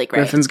sounds really great.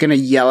 Griffin's going to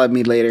yell at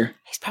me later.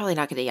 He's probably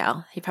not going to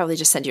yell. He'd probably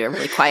just send you a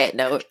really quiet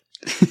note.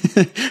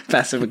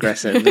 Passive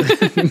aggressive.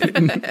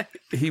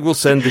 He will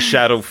send the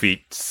Shadow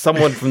Feet.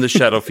 Someone from the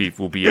Shadow Feet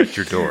will be at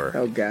your door.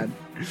 Oh, God.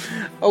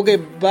 Okay,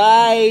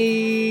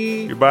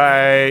 bye.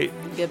 Goodbye.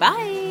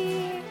 Goodbye.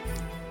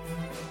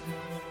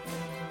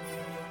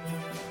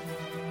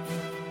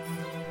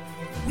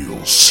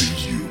 We'll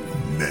see you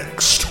next